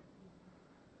them.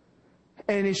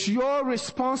 And it's your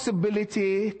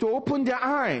responsibility to open their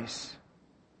eyes.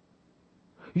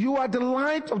 You are the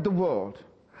light of the world.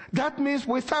 That means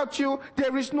without you,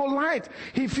 there is no light.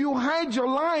 If you hide your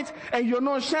light and you're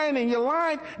not shining your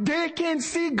light, they can't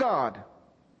see God.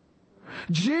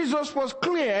 Jesus was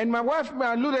clear, and my wife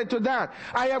alluded to that.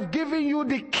 I have given you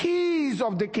the keys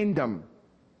of the kingdom.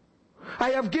 I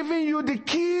have given you the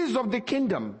keys of the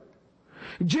kingdom.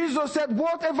 Jesus said,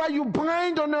 whatever you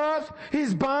bind on earth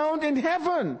is bound in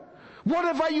heaven.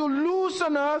 Whatever you loose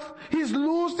on earth is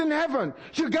loosed in heaven.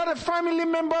 You got a family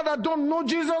member that don't know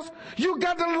Jesus, you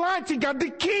got the light, you got the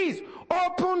keys.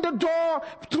 Open the door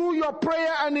through your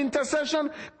prayer and intercession.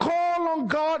 Call on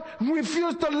God.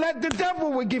 Refuse to let the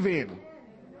devil will give in.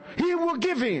 He will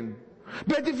give in.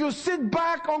 But if you sit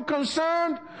back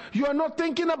unconcerned, you are not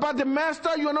thinking about the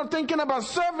master, you are not thinking about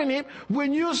serving him.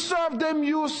 When you serve them,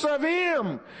 you serve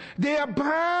him. They are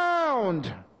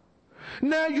bound.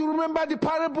 Now you remember the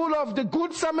parable of the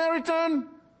Good Samaritan?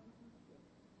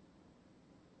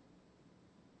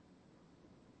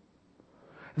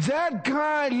 That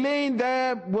guy laying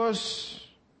there was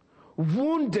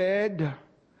wounded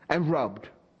and robbed.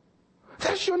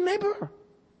 That's your neighbor.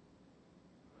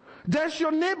 That's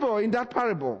your neighbor in that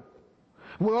parable.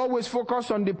 We always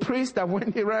focus on the priest that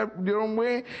went their own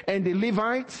way, and the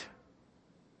Levite,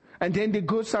 and then the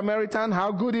Good Samaritan,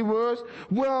 how good he was.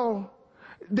 Well,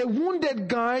 the wounded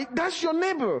guy, that's your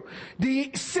neighbor.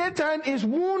 The Satan is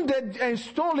wounded and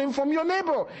stolen from your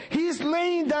neighbor. He's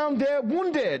laying down there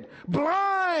wounded,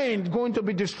 blind, going to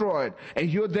be destroyed.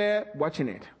 And you're there watching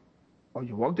it. Or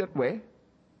you walk that way.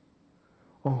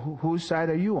 Or whose side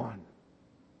are you on?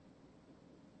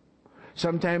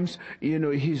 Sometimes,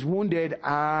 he's wounded.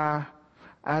 I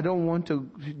don't want to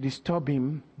disturb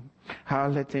him. I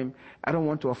don't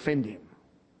want to offend him.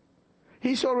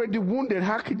 He's already wounded.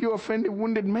 How could you offend a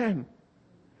wounded man?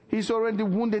 He's already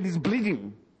wounded. He's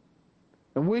bleeding.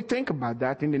 And we think about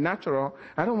that in the natural.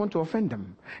 I don't want to offend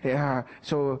him.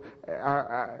 So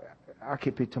I'll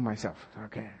keep it to myself.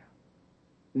 Okay.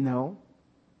 No.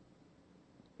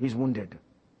 He's wounded.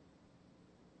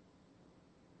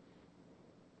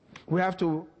 We have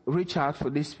to reach out for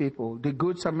these people. The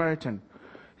Good Samaritan.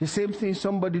 The same thing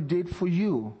somebody did for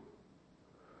you.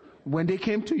 When they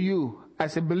came to you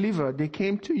as a believer, they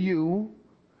came to you.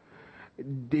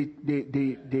 They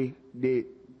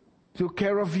took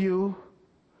care of you,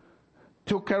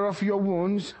 took care of your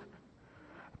wounds,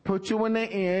 put you in the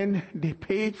inn. They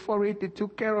paid for it. They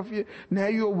took care of you. Now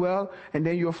you're well, and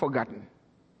then you're forgotten.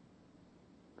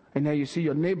 And now you see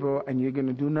your neighbor, and you're going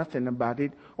to do nothing about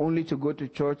it, only to go to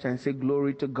church and say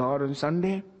glory to God on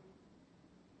Sunday.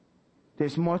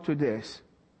 There's more to this.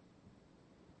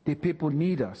 The people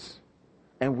need us,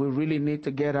 and we really need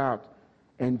to get out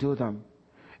and do them.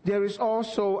 There is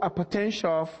also a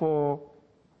potential for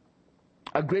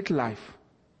a great life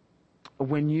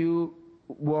when you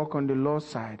walk on the Lord's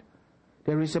side.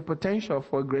 There is a potential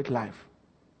for a great life.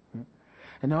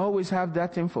 And I always have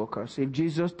that in focus. If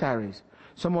Jesus tarries,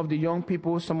 some of the young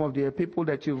people, some of the people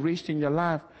that you've reached in your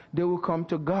life, they will come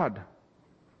to God.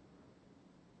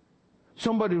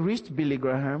 Somebody reached Billy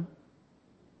Graham.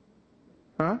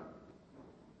 Huh?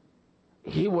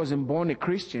 He wasn't born a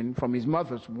Christian from his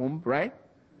mother's womb, right?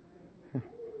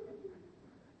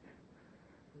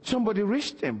 Somebody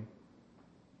reached him.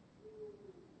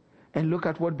 And look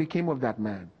at what became of that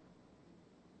man.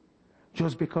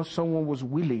 Just because someone was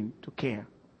willing to care,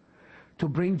 to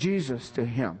bring Jesus to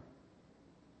him.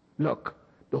 Look,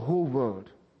 the whole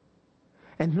world.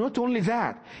 And not only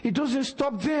that, it doesn't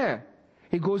stop there.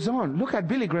 He goes on. Look at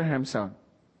Billy Graham's son.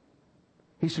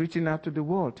 He's reaching out to the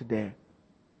world today,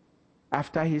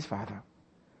 after his father.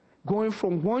 Going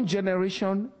from one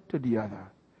generation to the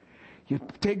other. You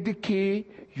take the key,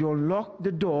 you unlock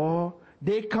the door,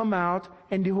 they come out,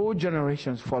 and the whole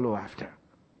generations follow after.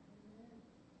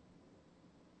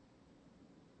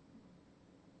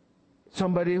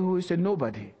 Somebody who is a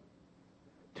nobody,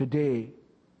 today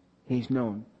he's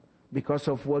known because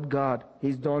of what God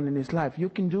has done in his life. You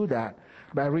can do that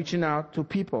by reaching out to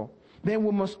people. Then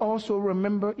we must also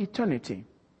remember eternity.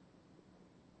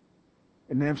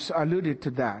 And I've alluded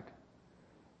to that.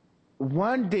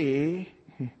 One day,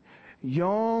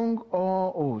 young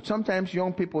or old. Sometimes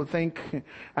young people think,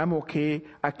 I'm okay,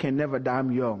 I can never die,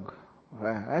 I'm young.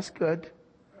 Well, that's good.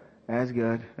 That's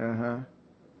good.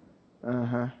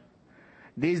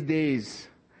 These days,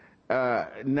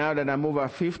 now that I'm over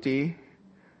 50,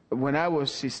 when I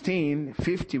was 16,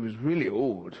 50 was really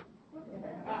old.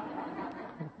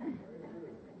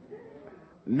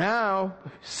 Now,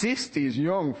 60 is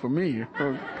young for me.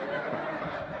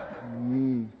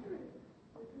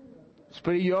 It's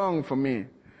pretty young for me.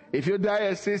 If you die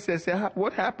at 60, I say,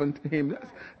 what happened to him?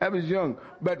 That was young.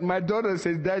 But my daughter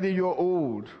says, Daddy, you're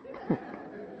old.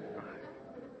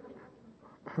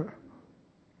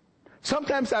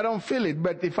 Sometimes I don't feel it,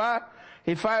 but if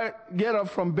I get up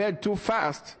from bed too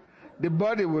fast, the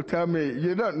body will tell me,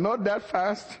 not that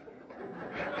fast.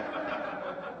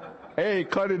 Hey,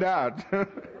 cut it out.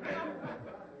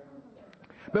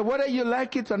 But whether you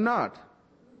like it or not,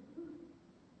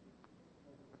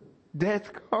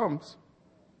 death comes.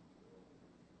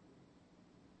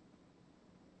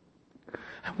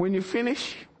 When you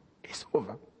finish, it's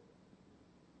over.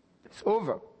 It's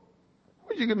over.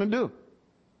 What are you going to do?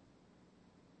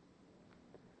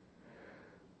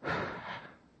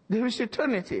 There is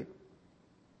eternity.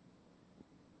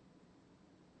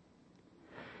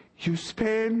 You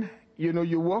spend,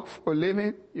 you work for a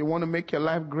living, you want to make your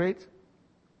life great.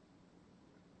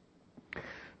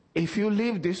 If you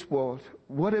leave this world,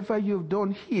 whatever you've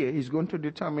done here is going to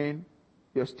determine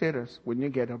your status when you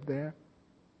get up there.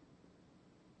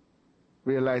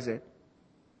 Realize it.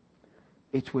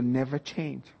 It will never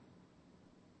change.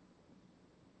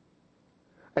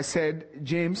 I said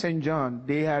James and John,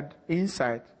 they had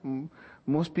insight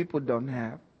most people don't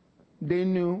have. They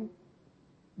knew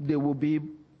there will be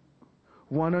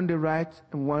one on the right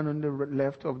and one on the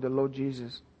left of the Lord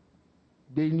Jesus.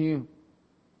 They knew.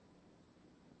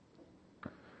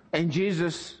 And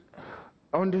Jesus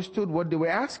understood what they were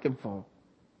asking for.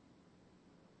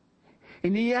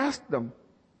 And he asked them.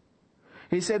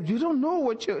 He said, you don't know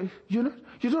what you're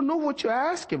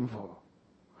asking for.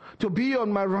 To be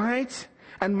on my right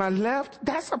and my left,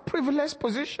 that's a privileged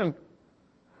position.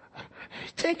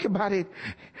 Think about it.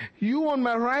 You on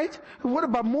my right? What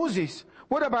about Moses?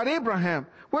 What about Abraham?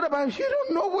 What about, you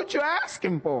don't know what you're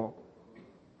asking for.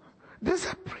 These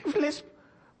are privileged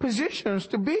positions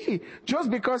to be. Just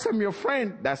because I'm your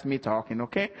friend, that's me talking,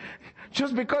 okay?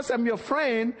 Just because I'm your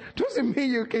friend doesn't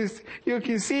mean you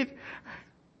can sit.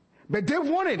 But they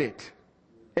wanted it.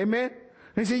 Amen?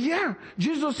 They said, yeah.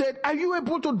 Jesus said, are you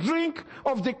able to drink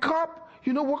of the cup?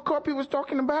 You know what cup he was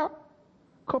talking about?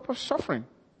 Cup of suffering.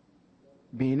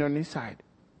 Being on his side.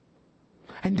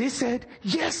 And they said,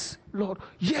 yes, Lord,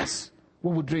 yes,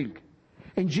 we will drink.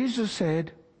 And Jesus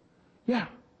said, yeah,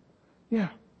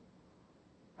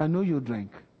 I know you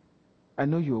drink. I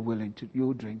know you're willing to,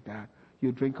 you drink that.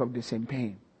 You drink of the same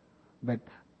pain. But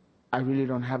I really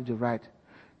don't have the right.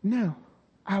 No,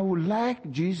 I would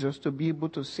like Jesus to be able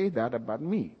to say that about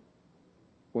me.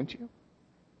 Won't you?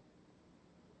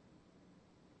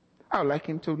 I would like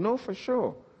him to know for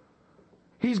sure.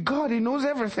 He's God, he knows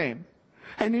everything.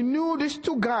 And he knew these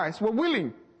two guys were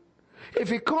willing.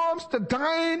 If it comes to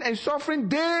dying and suffering,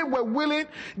 they were willing,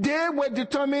 they were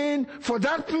determined for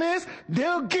that place,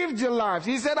 they'll give their lives.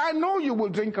 He said, I know you will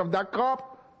drink of that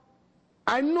cup.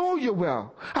 I know you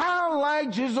will. I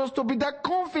like Jesus to be that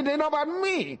confident about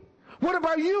me. What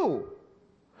about you?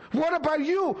 What about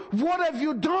you? What have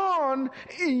you done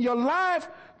in your life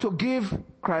to give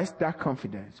Christ that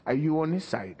confidence? Are you on his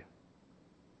side?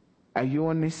 Are you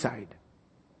on his side?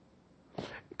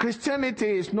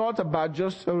 Christianity is not about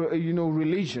just,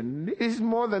 religion. It's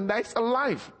more than that. It's a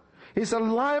life. It's a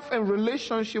life and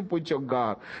relationship with your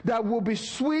God that will be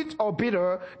sweet or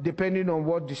bitter depending on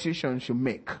what decisions you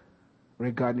make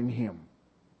regarding him.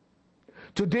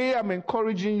 Today, I'm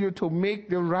encouraging you to make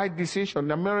the right decision.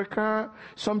 In America,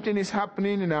 something is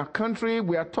happening in our country.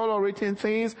 We are tolerating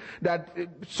things that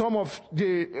some of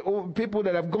the people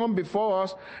that have gone before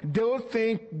us, they'll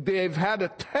think they've had a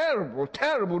terrible,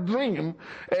 terrible dream.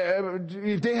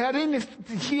 If they had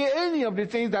hear any of the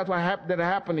things that are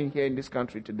happening here in this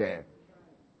country today.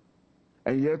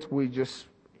 And yet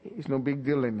it's no big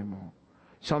deal anymore.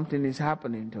 Something is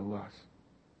happening to us.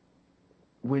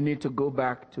 We need to go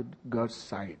back to God's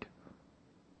side.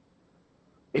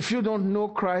 If you don't know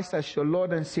Christ as your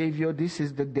Lord and Savior, this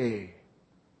is the day.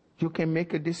 You can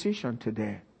make a decision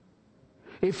today.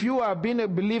 If you have been a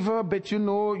believer, but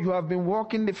you have been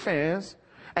walking the fence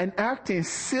and acting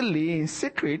silly in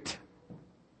secret,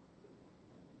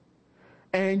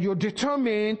 and you're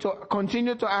determined to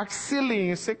continue to act silly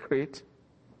in secret,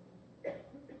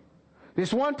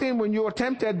 there's one thing when you're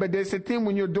tempted, but there's a thing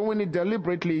when you're doing it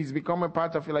deliberately, it's become a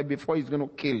part of you, like before he's going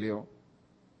to kill you.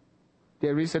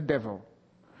 There is a devil.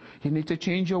 You need to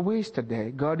change your ways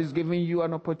today. God is giving you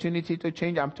an opportunity to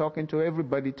change. I'm talking to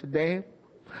everybody today.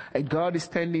 And God is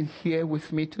standing here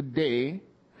with me today.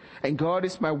 And God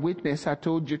is my witness. I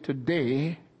told you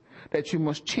today that you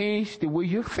must change the way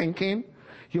you're thinking.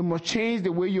 You must change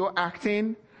the way you're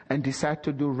acting and decide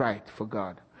to do right for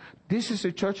God. This is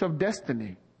a church of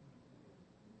destiny.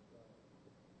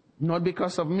 Not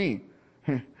because of me.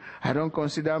 I don't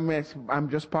consider I'm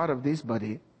just part of this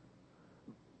body.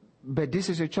 But this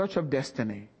is a church of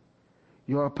destiny.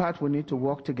 You are a part, we need to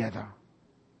work together.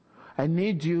 I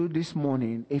need you this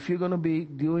morning, if you're going to be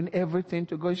doing everything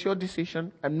to go, it's your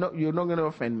decision. You're not going to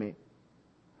offend me.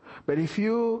 But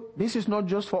this is not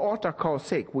just for altar call's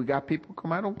sake. We got people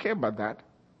come, I don't care about that.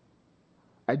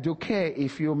 I do care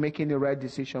if you're making the right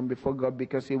decision before God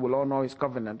because he will honor his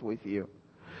covenant with you.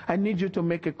 I need you to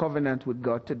make a covenant with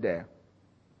God today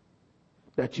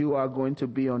that you are going to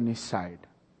be on his side.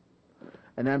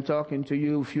 And I'm talking to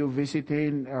you, if you're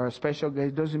visiting or a special guest,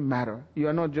 it doesn't matter. You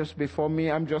are not just before me.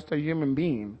 I'm just a human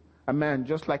being, a man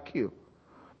just like you.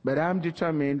 But I'm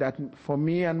determined that for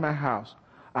me and my house,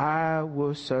 I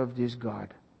will serve this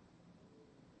God.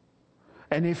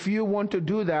 And if you want to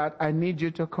do that, I need you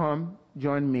to come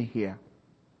join me here.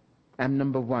 I'm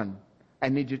number one. I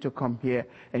need you to come here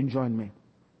and join me.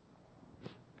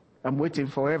 I'm waiting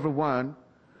for everyone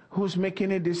who's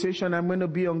making a decision. I'm going to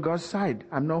be on God's side.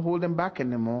 I'm not holding back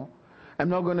anymore. I'm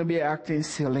not going to be acting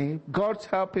silly. God's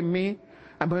helping me.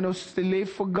 I'm going to live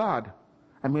for God.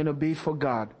 I'm going to be for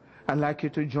God. I'd like you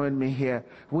to join me here.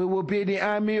 We will be the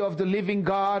army of the living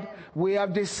God. We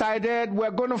have decided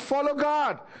we're going to follow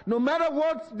God. No matter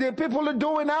what the people are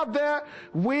doing out there,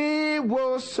 we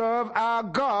will serve our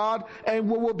God and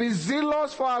we will be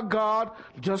zealous for our God,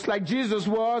 just like Jesus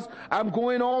was. I'm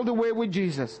going all the way with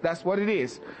Jesus. That's what it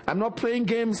is. I'm not playing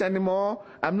games anymore.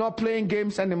 I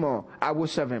will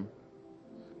serve him.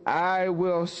 I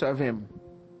will serve him.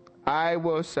 I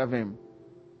will serve him.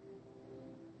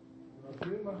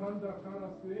 Mahanda kana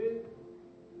se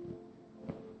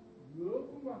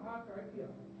yoku mahaka kia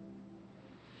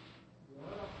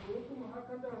yara yoku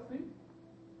mahaka dasi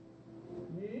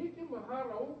niki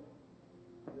maharau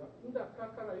ya inda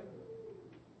kakara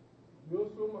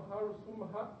yosu maharu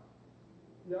sumaha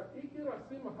ya ikira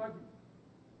simahagi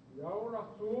ya ora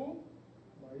su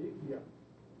maikia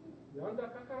ya inda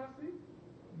kakarasi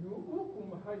yoku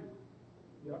mahai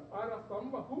ya ara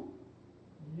sambahu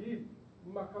yi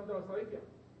makandra saikia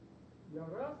ya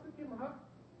rasi maha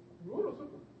yoro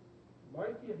suku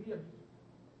maiki ya hiya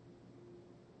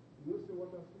yose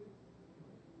watasi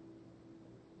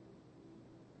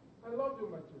I love you,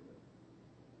 my children.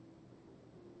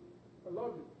 I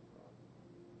love you.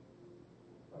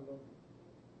 I love you.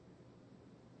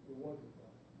 The word is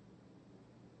God.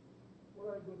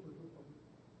 What are you going to do for me?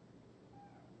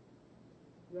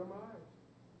 You are my eyes.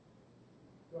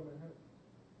 You are my hands.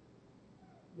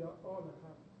 You are all I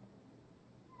have.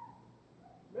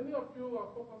 Many of you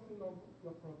are focusing on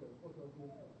your problems, what you are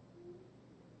going through.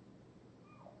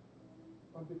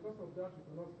 And because of that, you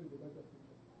cannot see the larger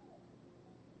picture.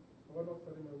 Am I not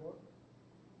telling my word?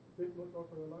 Take no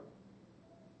thought for your life.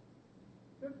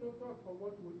 Take no thought for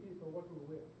what you will eat or what you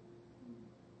will wear.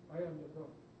 I am your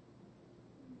God.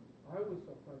 I will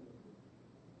supply your food.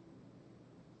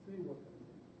 See what I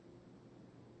do.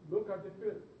 Look at the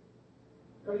field.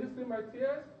 Can you see my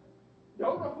tears? I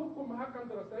love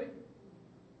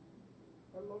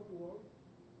the world.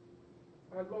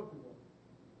 I love the world.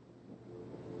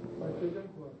 My children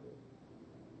go out there.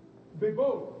 Be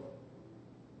bold.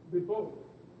 Be bold.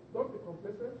 Don't be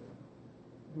complacent.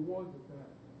 The world is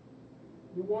dying.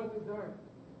 The world is dying.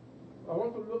 I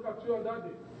want to look at you on that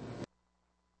day.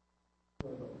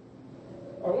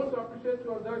 I want to appreciate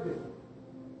you on that day.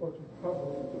 But you have to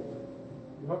do.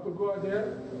 You have to go out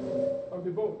there and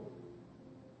be bold.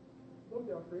 Don't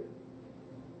be afraid.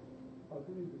 I'll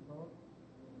give you the power.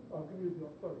 I'll give you the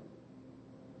authority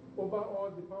over all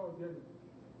the power of the enemy.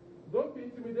 Don't be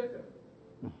intimidated,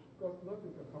 because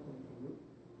nothing can happen to you.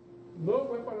 No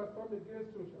weapon that comes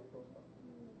against you shall prosper.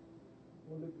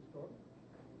 Only be strong.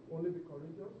 Only be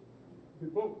courageous. Be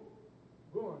bold.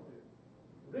 Go out there.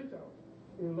 Reach out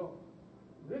in love.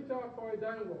 Reach out for a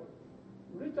dying world.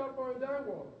 Reach out for a dying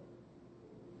world.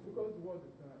 Because the world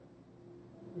is dying.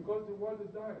 Because the world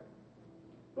is dying.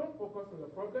 Don't focus on your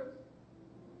problems.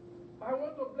 I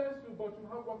want to bless you, but you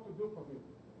have work to do for me.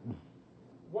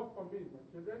 Work for me, my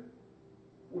children.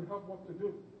 We have work to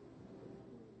do.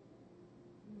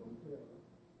 Don't play around.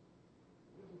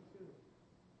 This is serious.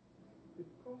 It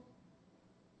cost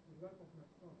the life of my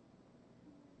son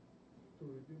to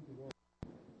redeem the world.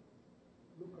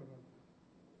 Look around.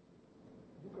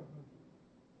 Look around.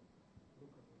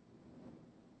 Look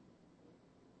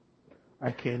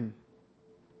around.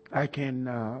 I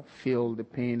can feel the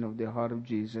pain of the heart of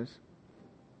Jesus.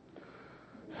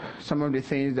 Some of the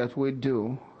things that we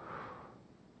do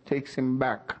takes him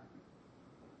back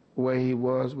where he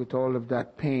was with all of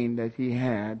that pain that he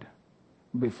had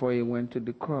before he went to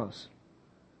the cross.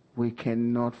 We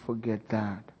cannot forget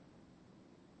that.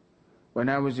 When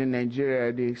I was in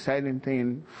Nigeria, the exciting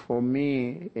thing for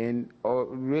me, and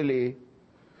really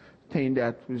thing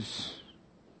that was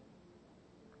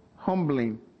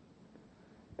humbling,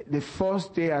 the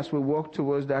first day as we walked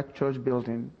towards that church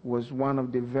building was one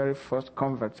of the very first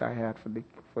converts I had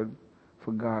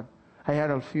for God. I had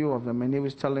a few of them, and he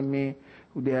was telling me,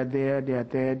 they are there, they are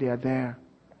there, they are there.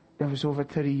 That was over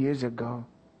 30 years ago.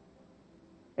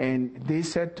 And they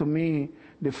said to me,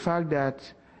 the fact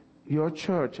that your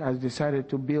church has decided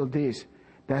to build this,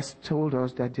 that's told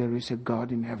us that there is a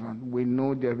God in heaven. We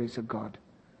know there is a God.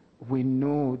 We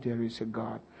know there is a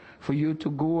God. For you to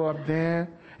go up there,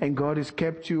 and God has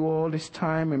kept you all this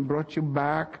time and brought you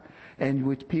back, and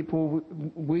with people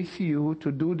with you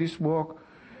to do this work,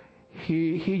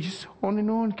 he just on and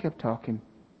on kept talking.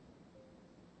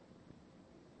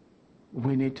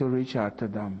 We need to reach out to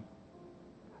them.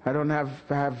 I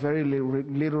have very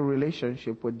little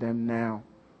relationship with them now,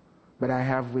 but I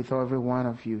have with every one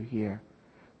of you here.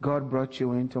 God brought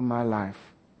you into my life.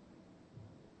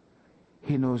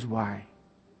 He knows why.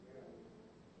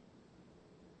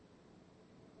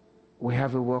 We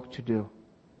have a work to do.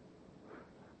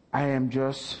 I am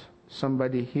just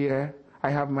somebody here. I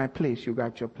have my place. You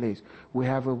got your place. We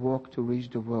have a work to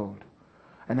reach the world.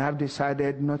 And I've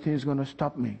decided nothing is going to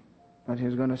stop me. Nothing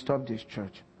is going to stop this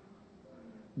church.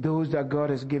 Those that God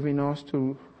has given us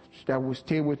that will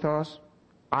stay with us,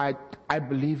 I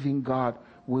believe in God,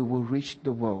 we will reach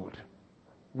the world.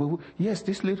 Yes,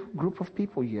 this little group of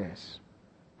people, yes.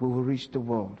 We will reach the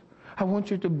world. I want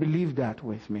you to believe that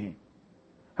with me.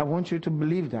 I want you to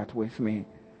believe that with me.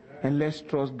 And let's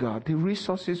trust God. The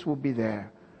resources will be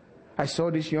there. I saw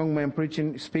this young man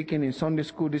speaking in Sunday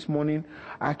school this morning.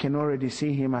 I can already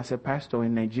see him as a pastor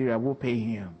in Nigeria. We'll pay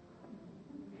him.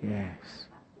 Yes.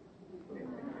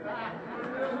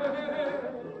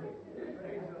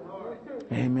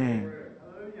 Amen.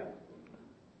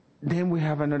 Then we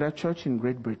have another church in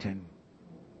Great Britain.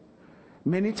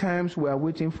 Many times we are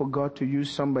waiting for God to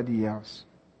use somebody else.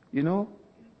 You know?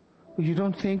 You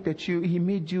don't think that he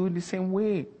made you in the same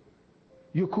way.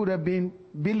 You could have been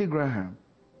Billy Graham.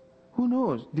 Who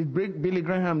knows? Did Billy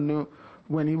Graham know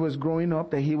when he was growing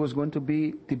up that he was going to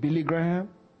be the Billy Graham?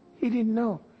 He didn't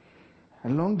know.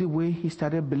 Along the way, he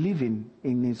started believing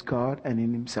in his God and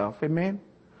in himself. Amen?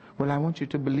 Well, I want you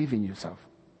to believe in yourself.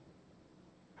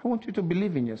 I want you to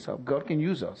believe in yourself. God can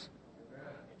use us.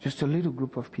 Just a little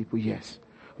group of people, yes.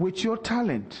 With your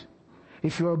talent.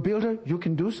 If you're a builder, you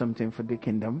can do something for the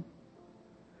kingdom.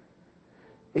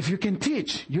 If you can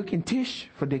teach, you can teach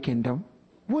for the kingdom.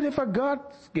 Whatever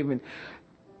God's given,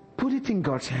 put it in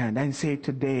God's hand and say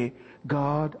today,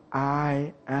 God,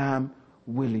 I am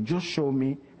willing. Just show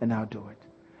me and I'll do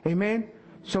it. Amen?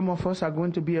 Some of us are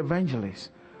going to be evangelists.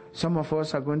 Some of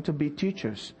us are going to be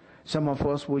teachers. Some of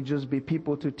us will just be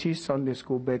people to teach Sunday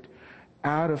school. But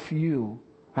out of you,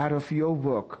 out of your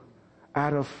work,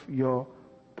 out of your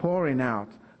pouring out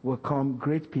will come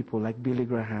great people like Billy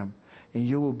Graham. And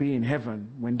you will be in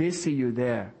heaven. When they see you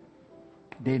there,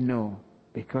 they know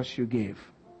because you gave.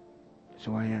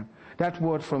 So I am. That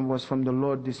word was from the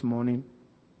Lord this morning.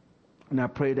 And I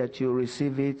pray that you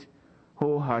receive it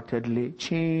wholeheartedly.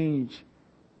 Change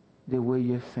the way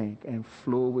you think and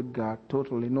flow with God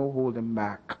totally. No holding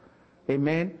back.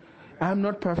 Amen. I'm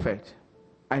not perfect.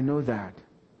 I know that.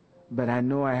 But I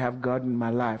know I have God in my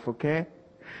life, okay?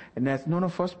 And that's none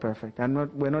of us perfect.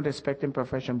 We're not expecting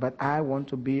perfection, but I want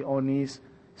to be on his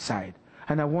side.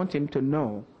 And I want him to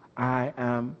know I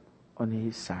am on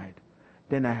his side.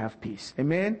 Then I have peace.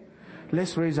 Amen?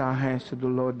 Let's raise our hands to the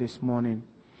Lord this morning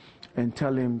and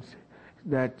tell him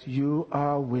that you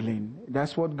are willing.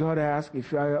 That's what God asked.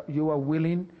 If you are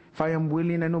willing, if I am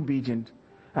willing and obedient,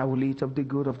 I will eat of the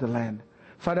good of the land.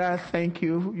 Father, I thank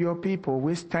you, your people.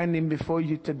 We're standing before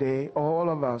you today, all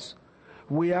of us.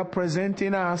 We are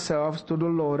presenting ourselves to the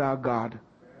Lord our God.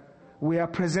 We are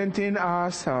presenting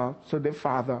ourselves to the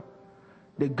Father,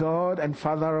 the God and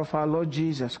Father of our Lord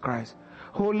Jesus Christ.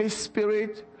 Holy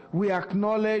Spirit, we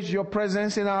acknowledge your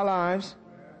presence in our lives.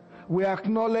 We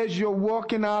acknowledge your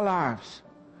work in our lives.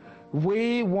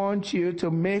 We want you to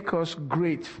make us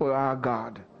great for our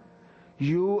God.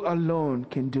 You alone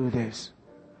can do this.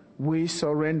 We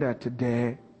surrender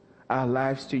today our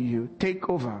lives to you. Take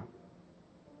over.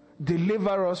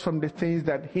 Deliver us from the things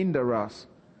that hinder us.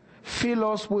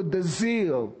 Fill us with the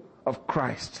zeal of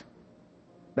Christ,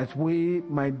 that we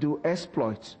might do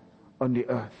exploits on the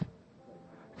earth.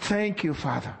 Thank you,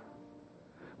 Father.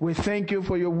 We thank you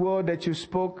for your word that you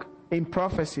spoke in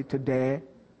prophecy today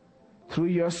through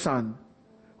your Son.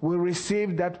 We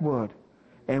receive that word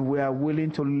and we are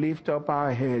willing to lift up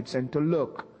our heads and to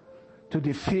look to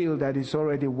the field that is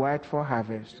already white for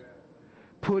harvest.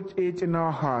 Put it in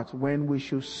our hearts when we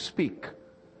should speak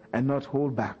and not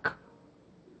hold back,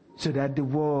 so that the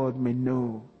world may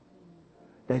know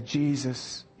that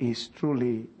Jesus is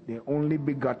truly the only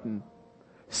begotten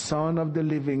Son of the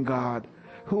living God,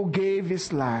 who gave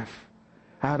his life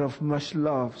out of much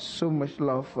love, so much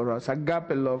love for us, agape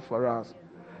love for us,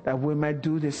 that we might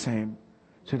do the same,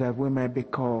 so that we might be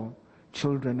called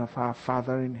children of our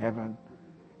Father in heaven,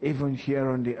 even here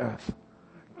on the earth.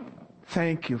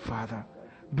 Thank you, Father.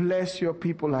 Bless your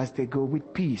people as they go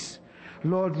with peace.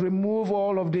 Lord, remove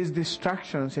all of these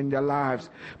distractions in their lives.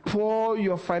 Pour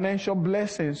your financial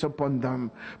blessings upon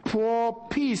them. Pour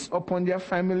peace upon their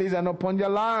families and upon their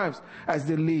lives as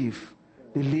they leave.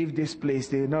 They leave this place.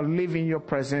 They not live in your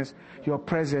presence. Your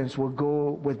presence will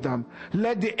go with them.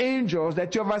 Let the angels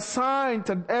that you have assigned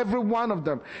to every one of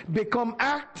them become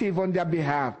active on their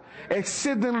behalf,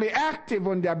 exceedingly active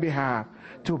on their behalf,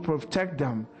 to protect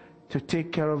them, to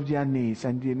take care of their needs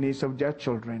and the needs of their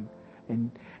children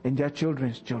and their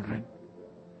children's children.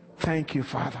 Thank you,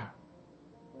 Father.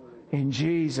 In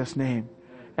Jesus' name.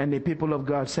 And the people of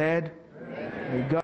God said, Amen.